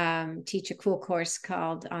 Teach a cool course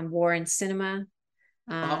called On War and Cinema.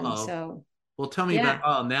 So, well, tell me about.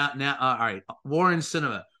 Oh, now, all right. War and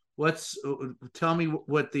Cinema. Tell me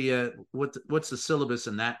what's the syllabus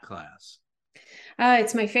in that class?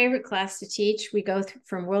 It's my favorite class to teach. We go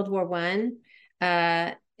from World War One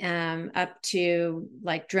up to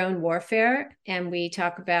like drone warfare, and we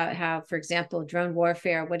talk about how, for example, drone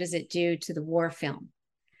warfare, what does it do to the war film?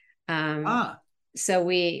 So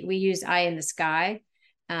we use Eye in the Sky,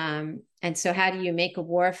 and so how do you make a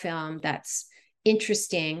war film that's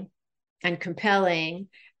interesting and compelling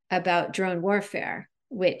about drone warfare,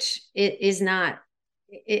 which doesn't have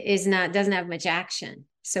much action.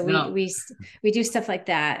 So we do stuff like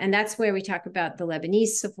that, and that's where we talk about the Lebanese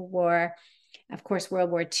Civil War, of course,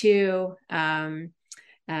 World War II,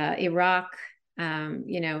 Iraq.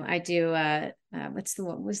 I do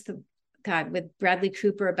with Bradley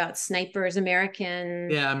Cooper about snipers, American.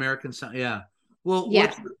 Yeah, American. Yeah. Well,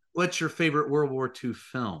 yeah. What's your favorite World War II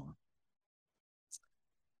film?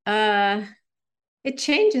 It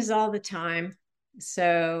changes all the time.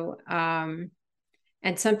 So, and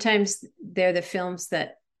sometimes they're the films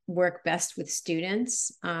that work best with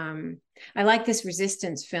students. I like this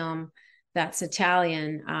resistance film that's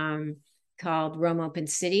Italian, called Rome Open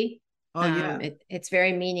City. Oh, yeah. It's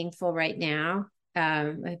very meaningful right now,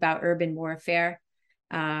 about urban warfare,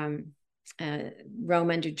 Rome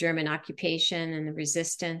under German occupation and the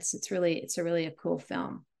resistance. It's a really cool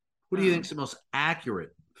film. What do you think is the most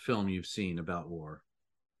accurate film you've seen about war?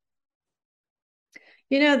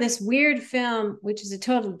 This weird film, which is a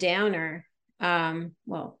total downer,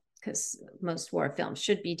 because most war films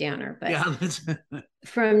should be downer, but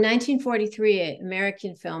from 1943, an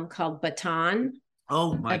American film called Baton.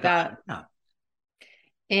 Oh my God. Yeah.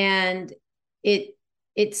 And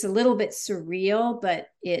it's a little bit surreal, but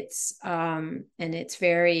it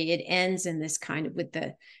ends in this kind of with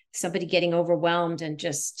somebody getting overwhelmed and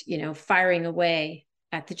just, firing away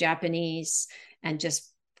at the Japanese and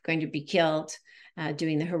just going to be killed,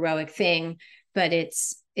 doing the heroic thing. But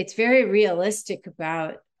it's very realistic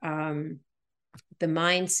about the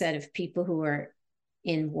mindset of people who are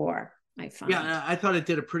in war, I find. Yeah, I thought it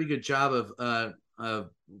did a pretty good job of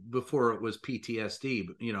before it was PTSD,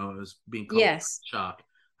 but it was being called shock.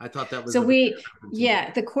 I thought that was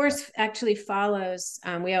the course actually follows,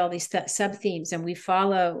 we have all these sub themes, and we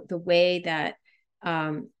follow the way that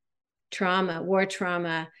war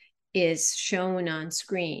trauma is shown on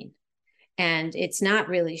screen. And it's not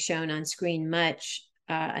really shown on screen much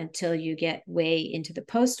until you get way into the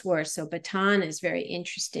post-war. So Baton is very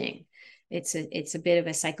interesting. It's a bit of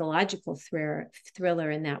a psychological thriller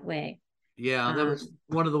in that way. Yeah, that was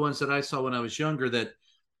one of the ones that I saw when I was younger that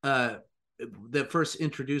first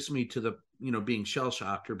introduced me to the being shell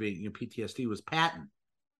shocked or being PTSD was Patton,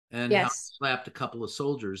 and how he slapped a couple of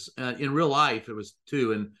soldiers. In real life, it was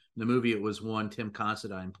two, and in the movie it was one. Tim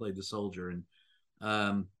Considine played the soldier, and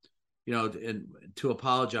and to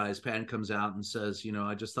apologize, Patton comes out and says,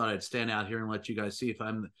 I just thought I'd stand out here and let you guys see if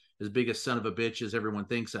I'm as big a son of a bitch as everyone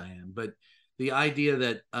thinks I am. But the idea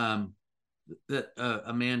that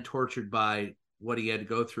a man tortured by what he had to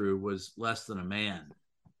go through was less than a man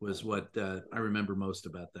was what I remember most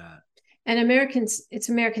about that. And American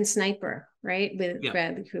Sniper, right? With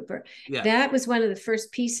Bradley Cooper. Yeah. That was one of the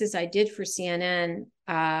first pieces I did for CNN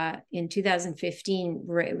in 2015.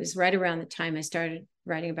 It was right around the time I started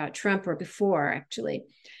writing about Trump, or before, actually.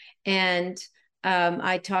 And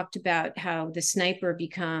I talked about how the sniper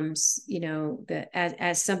becomes,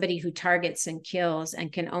 as somebody who targets and kills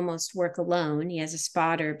and can almost work alone. He has a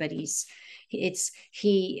spotter, but he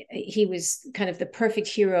was kind of the perfect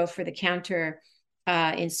hero for the counter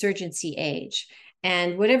insurgency age.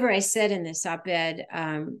 And whatever I said in this op-ed,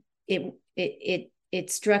 it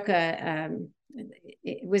struck it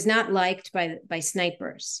was not liked by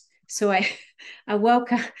snipers. So I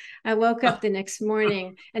woke up the next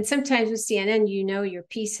morning, and sometimes with CNN, your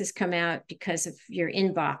piece has come out because of your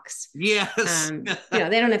inbox. Yes.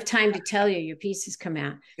 They don't have time to tell you your piece has come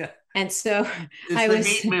out. Yeah. And so it's the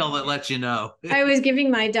hate mail that lets you know. I was giving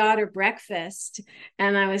my daughter breakfast,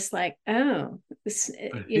 and I was like, oh,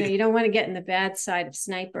 you don't want to get in the bad side of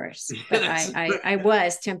snipers. But I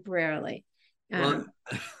was temporarily. Well,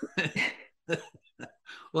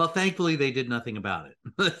 well, thankfully they did nothing about it.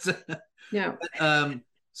 No.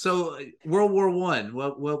 So World War I,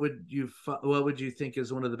 what would you think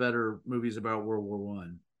is one of the better movies about World War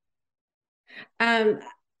I?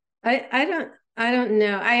 I don't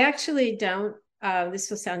know. I actually don't. This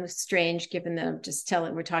will sound strange given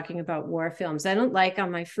that we're talking about war films. I don't like,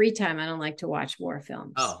 on my free time, I don't like to watch war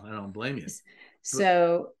films. Oh, I don't blame you.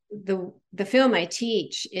 So the film I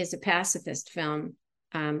teach is a pacifist film,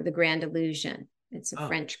 The Grand Illusion. It's a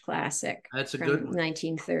French classic. That's a from good one.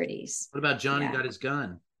 1930s. What about Johnny Got His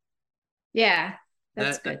Gun? Yeah,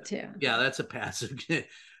 that's good too. Yeah, that's a passive.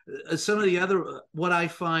 Some of the other, what I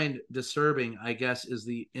find disturbing, I guess, is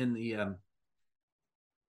in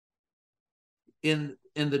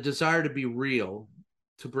the desire to be real,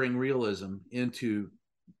 to bring realism into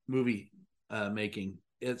movie making.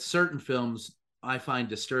 It's certain films I find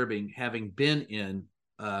disturbing, having been in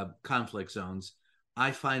conflict zones.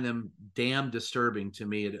 I find them damn disturbing to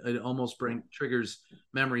me. It almost triggers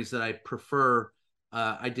memories that I prefer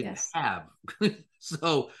I didn't have.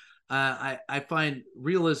 So I find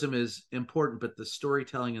realism is important, but the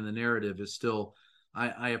storytelling and the narrative is still,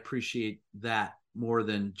 I appreciate that more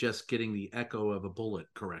than just getting the echo of a bullet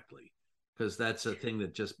correctly, because that's a thing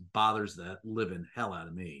that just bothers the living hell out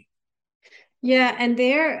of me. Yeah, and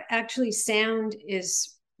there actually sound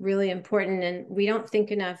is really important, and we don't think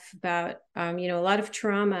enough about a lot of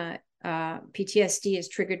trauma, PTSD is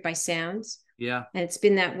triggered by sounds. Yeah, and it's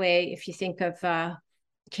been that way. If you think of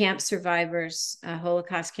camp survivors,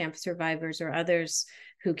 Holocaust camp survivors, or others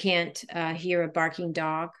who can't hear a barking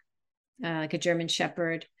dog, like a German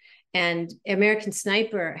Shepherd. And American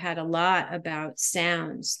Sniper had a lot about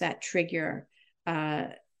sounds that trigger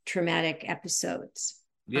traumatic episodes.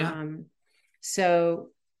 Yeah.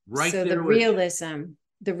 So the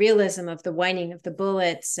realism of the whining of the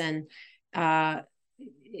bullets, and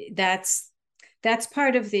that's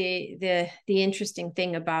part of the interesting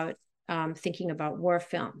thing about thinking about war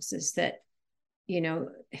films, is that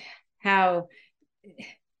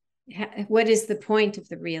what is the point of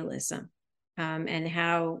the realism, and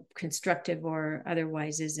how constructive or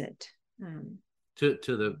otherwise is it to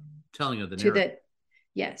the telling of the narrative?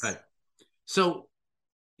 Yes. Right. So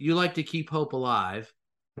you like to keep hope alive.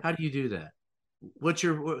 How do you do that?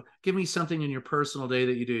 Give me something in your personal day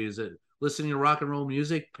that you do. Is it listening to rock and roll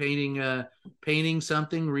music, painting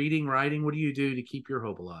something, reading, writing? What do you do to keep your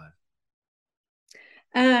hope alive?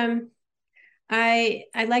 I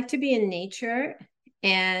like to be in nature,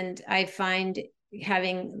 and I find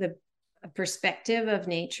having the perspective of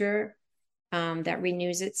nature that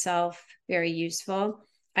renews itself very useful.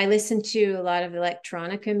 I listen to a lot of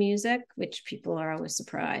electronica music, which people are always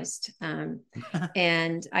surprised.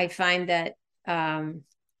 And I find that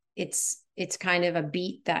it's kind of a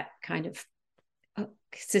beat that kind of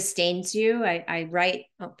sustains you. I write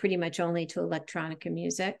pretty much only to electronica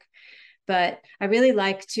music, but I really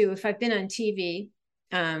like to, if I've been on TV,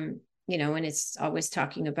 when it's always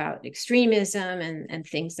talking about extremism and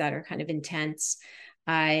things that are kind of intense,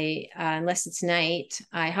 unless it's night,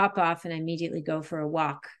 I hop off and I immediately go for a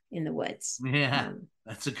walk in the woods. Yeah,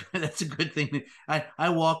 that's a good thing. I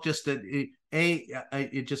walk just it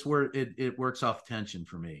works off tension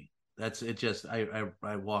for me. That's it. Just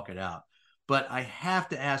I walk it out. But I have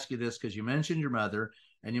to ask you this, because you mentioned your mother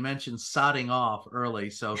and you mentioned sodding off early.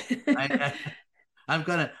 So I'm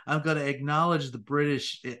gonna acknowledge the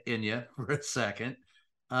British in you for a second.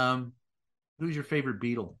 Who's your favorite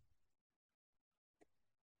Beatle?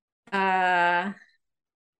 I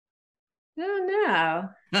don't know.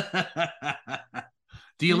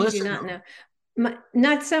 Do you listen? I do not know.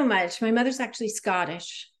 Not so much. My mother's actually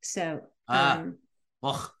Scottish, so that's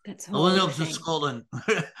a whole other thing. Scotland.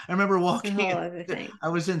 I remember walking. That's a whole other thing. I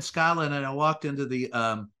was in Scotland, and I walked into the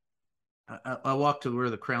I walked to where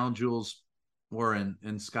the crown jewels were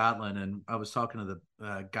in Scotland, and I was talking to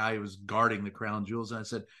the guy who was guarding the crown jewels, and I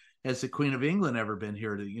said, has the Queen of England ever been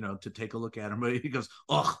here to take a look at him? But he goes,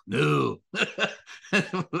 oh, no.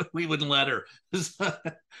 We wouldn't let her.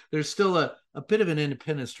 There's still a bit of an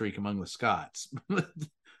independence streak among the Scots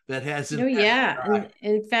that hasn't. Oh, yeah.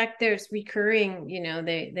 In fact, there's recurring,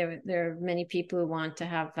 there are many people who want to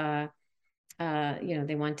have,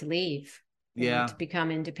 they want to leave. They want to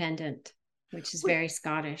become independent. which is very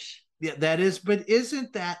Scottish. Yeah, that is. But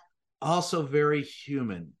isn't that also very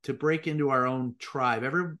human to break into our own tribe?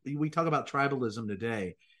 We talk about tribalism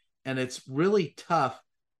today, and it's really tough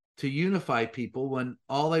to unify people when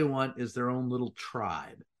all they want is their own little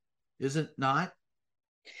tribe. Is it not?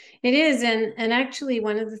 It is, and actually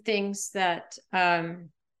one of the things that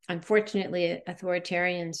unfortunately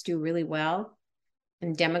authoritarians do really well,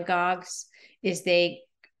 and demagogues, is they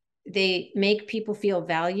make people feel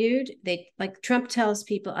valued. They, like Trump tells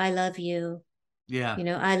people, I love you. Yeah. You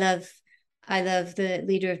know, I love the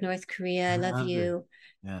leader of North Korea. I love you.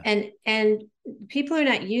 Yeah. And people are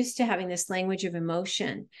not used to having this language of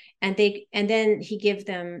emotion. And then he gave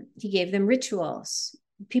them rituals.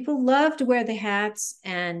 People love to wear the hats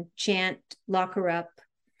and chant, lock her up.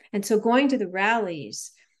 And so going to the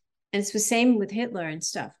rallies, and it's the same with Hitler and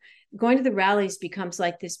stuff, going to the rallies becomes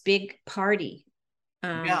like this big party,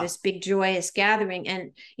 this big joyous gathering,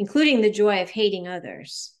 and including the joy of hating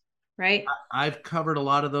others. Right. I've covered a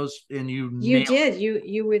lot of those, and you did.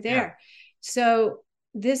 You were there. Yeah. So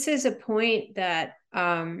this is a point that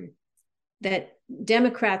that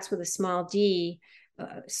Democrats with a small d,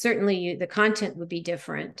 certainly the content would be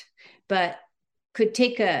different, but could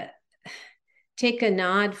take a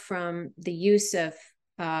nod from the use of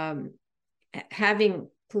having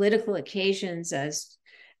political occasions as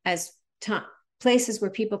places where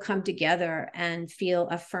people come together and feel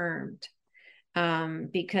affirmed.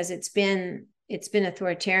 Because it's been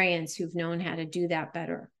authoritarians who've known how to do that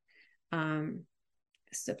better,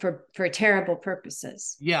 so for terrible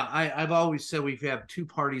purposes. Yeah, I've always said we have two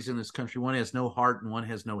parties in this country. One has no heart and one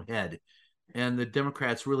has no head. And the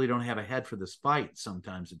Democrats really don't have a head for this fight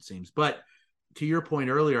sometimes, it seems. But to your point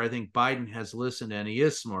earlier, I think Biden has listened, and he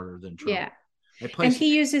is smarter than Trump. Yeah. And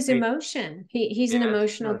he uses emotion. He's an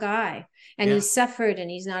emotional guy, and he's suffered, and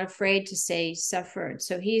he's not afraid to say he suffered.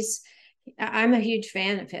 So I'm a huge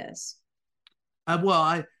fan of his.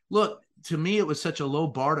 Look, to me, it was such a low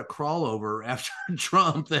bar to crawl over after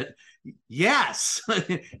Trump that, yes.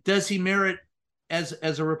 Does he merit, as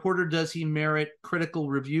a reporter, does he merit critical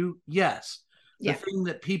review? Yes. Yeah. The thing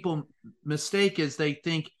that people mistake is they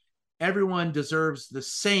think everyone deserves the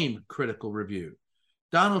same critical review.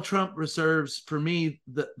 Donald Trump reserves, for me,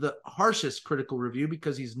 the harshest critical review,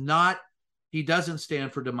 because he doesn't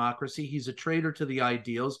stand for democracy. He's a traitor to the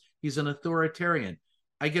ideals. He's an authoritarian.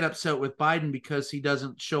 I get upset with Biden because he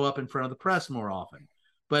doesn't show up in front of the press more often.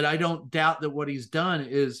 But I don't doubt that what he's done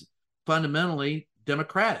is fundamentally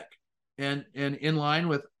democratic and in line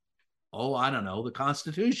with, the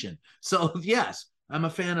Constitution. So, yes, I'm a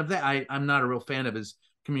fan of that. I'm not a real fan of his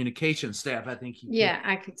communication staff. I think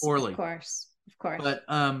I could see, poorly. Of course. But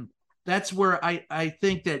that's where I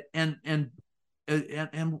think that, and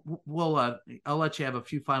we'll I'll let you have a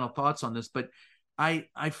few final thoughts on this, but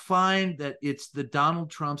I find that it's the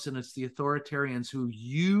Donald Trumps and it's the authoritarians who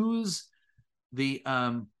use the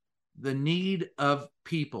need of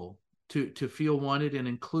people to feel wanted and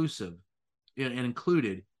inclusive and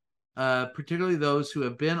included, particularly those who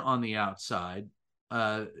have been on the outside,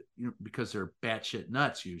 because they're batshit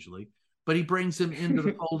nuts usually. But he brings them into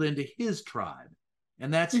the fold, into his tribe,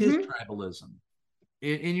 and that's his tribalism.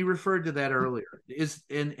 And you referred to that earlier.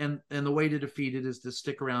 And the way to defeat it is to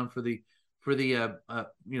stick around for the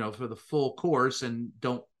full course and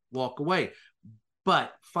don't walk away.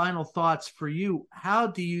 But final thoughts for you: how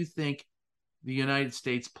do you think the United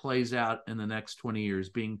States plays out in the next 20 years?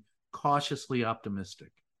 Being cautiously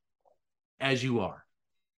optimistic, as you are.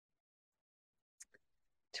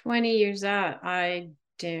 20 years out, I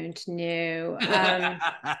don't know.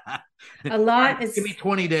 A lot is, give me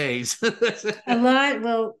 20 days. A lot.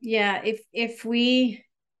 Well, yeah, if we,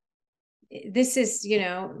 this is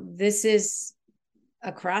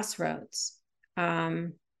a crossroads,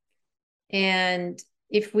 and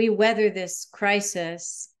if we weather this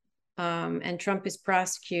crisis, and Trump is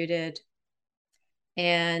prosecuted,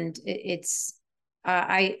 and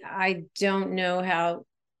I don't know how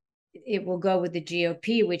it will go with the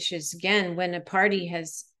GOP, which is, again, when a party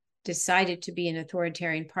has decided to be an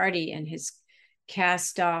authoritarian party and has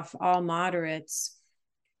cast off all moderates,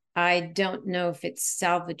 I don't know if it's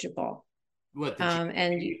salvageable. What? And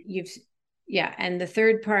and the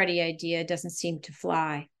third party idea doesn't seem to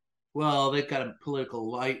fly. Well, they've got a political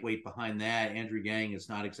lightweight behind that. Andrew Yang is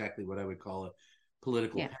not exactly what I would call a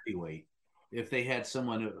political heavyweight. If they had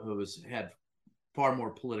someone who had far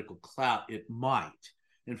more political clout, it might.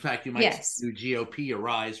 In fact, you might see the new GOP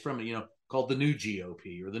arise from it, called the new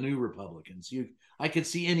GOP or the new Republicans. I could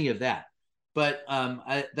see any of that, but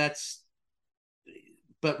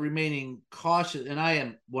but remaining cautious, and I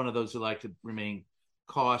am one of those who like to remain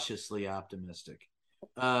cautiously optimistic.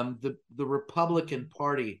 the Republican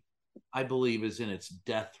Party, I believe, is in its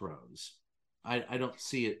death throes. I don't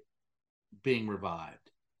see it being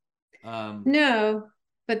revived. No,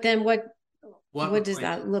 but then what does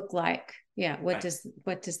that look like? Yeah, what does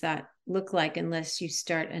that look like unless you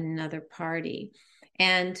start another party?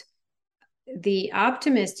 And the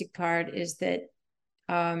optimistic part is that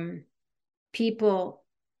people,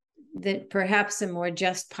 that perhaps a more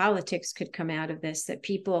just politics could come out of this, that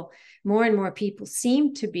more and more people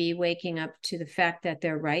seem to be waking up to the fact that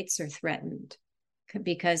their rights are threatened.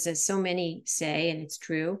 Because as so many say, and it's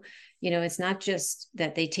true, it's not just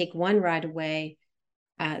that they take one right away.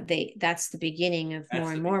 That's the beginning of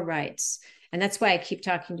more and more rights. And that's why I keep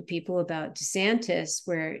talking to people about DeSantis,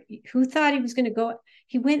 who thought he was going to go,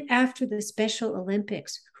 he went after the Special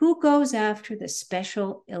Olympics. Who goes after the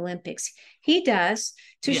Special Olympics? He does,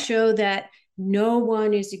 to show that no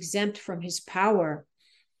one is exempt from his power.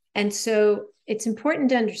 And so it's important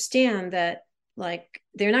to understand that, like,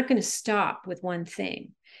 they're not going to stop with one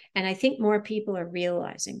thing. And I think more people are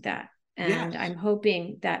realizing that. And I'm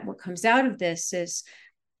hoping that what comes out of this is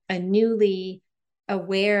a newly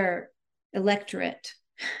aware electorate.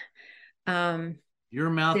 Your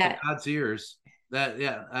mouth to God's ears.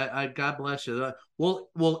 I God bless you.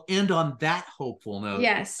 We'll end on that hopeful note.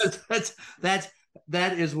 Yes.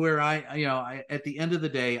 That is where I at the end of the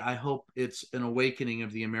day, I hope it's an awakening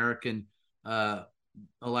of the American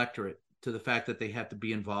electorate to the fact that they have to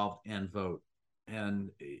be involved and vote. And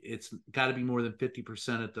it's got to be more than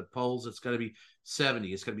 50% at the polls. It's got to be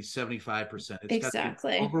 70. It's got to be 75%. It's got to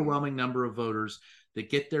be an overwhelming number of voters that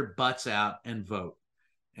get their butts out and vote.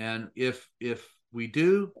 And if we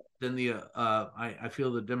do, then I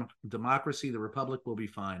feel the democracy, the republic, will be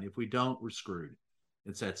fine. If we don't, we're screwed.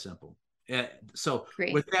 It's that simple. So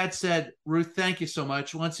Great. With that said, Ruth, thank you so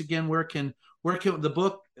much. Once again, where can the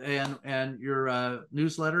book and your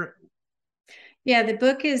newsletter? Yeah, the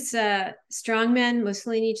book is Strongman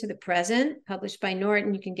Mussolini to the Present, published by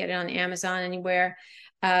Norton. You can get it on Amazon, anywhere.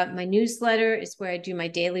 My newsletter is where I do my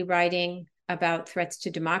daily writing about threats to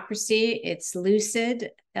democracy. It's lucid,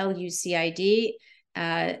 LUCID,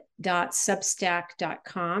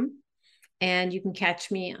 .substack.com. And you can catch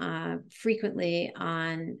me frequently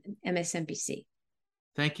on MSNBC.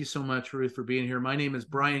 Thank you so much, Ruth, for being here. My name is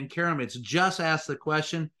Brian Karam. It's Just Ask the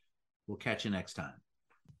Question. We'll catch you next time.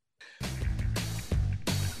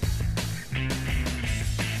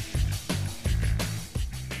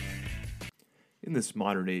 In this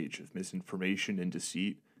modern age of misinformation and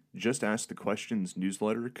deceit, Just Ask the Questions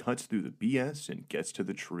newsletter cuts through the BS and gets to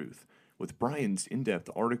the truth, with Brian's in-depth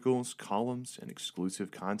articles, columns, and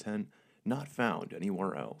exclusive content not found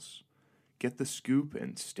anywhere else. Get the scoop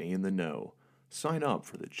and stay in the know. Sign up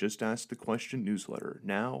for the Just Ask the Question newsletter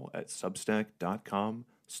now at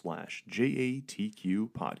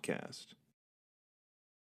substack.com/JATQ podcast.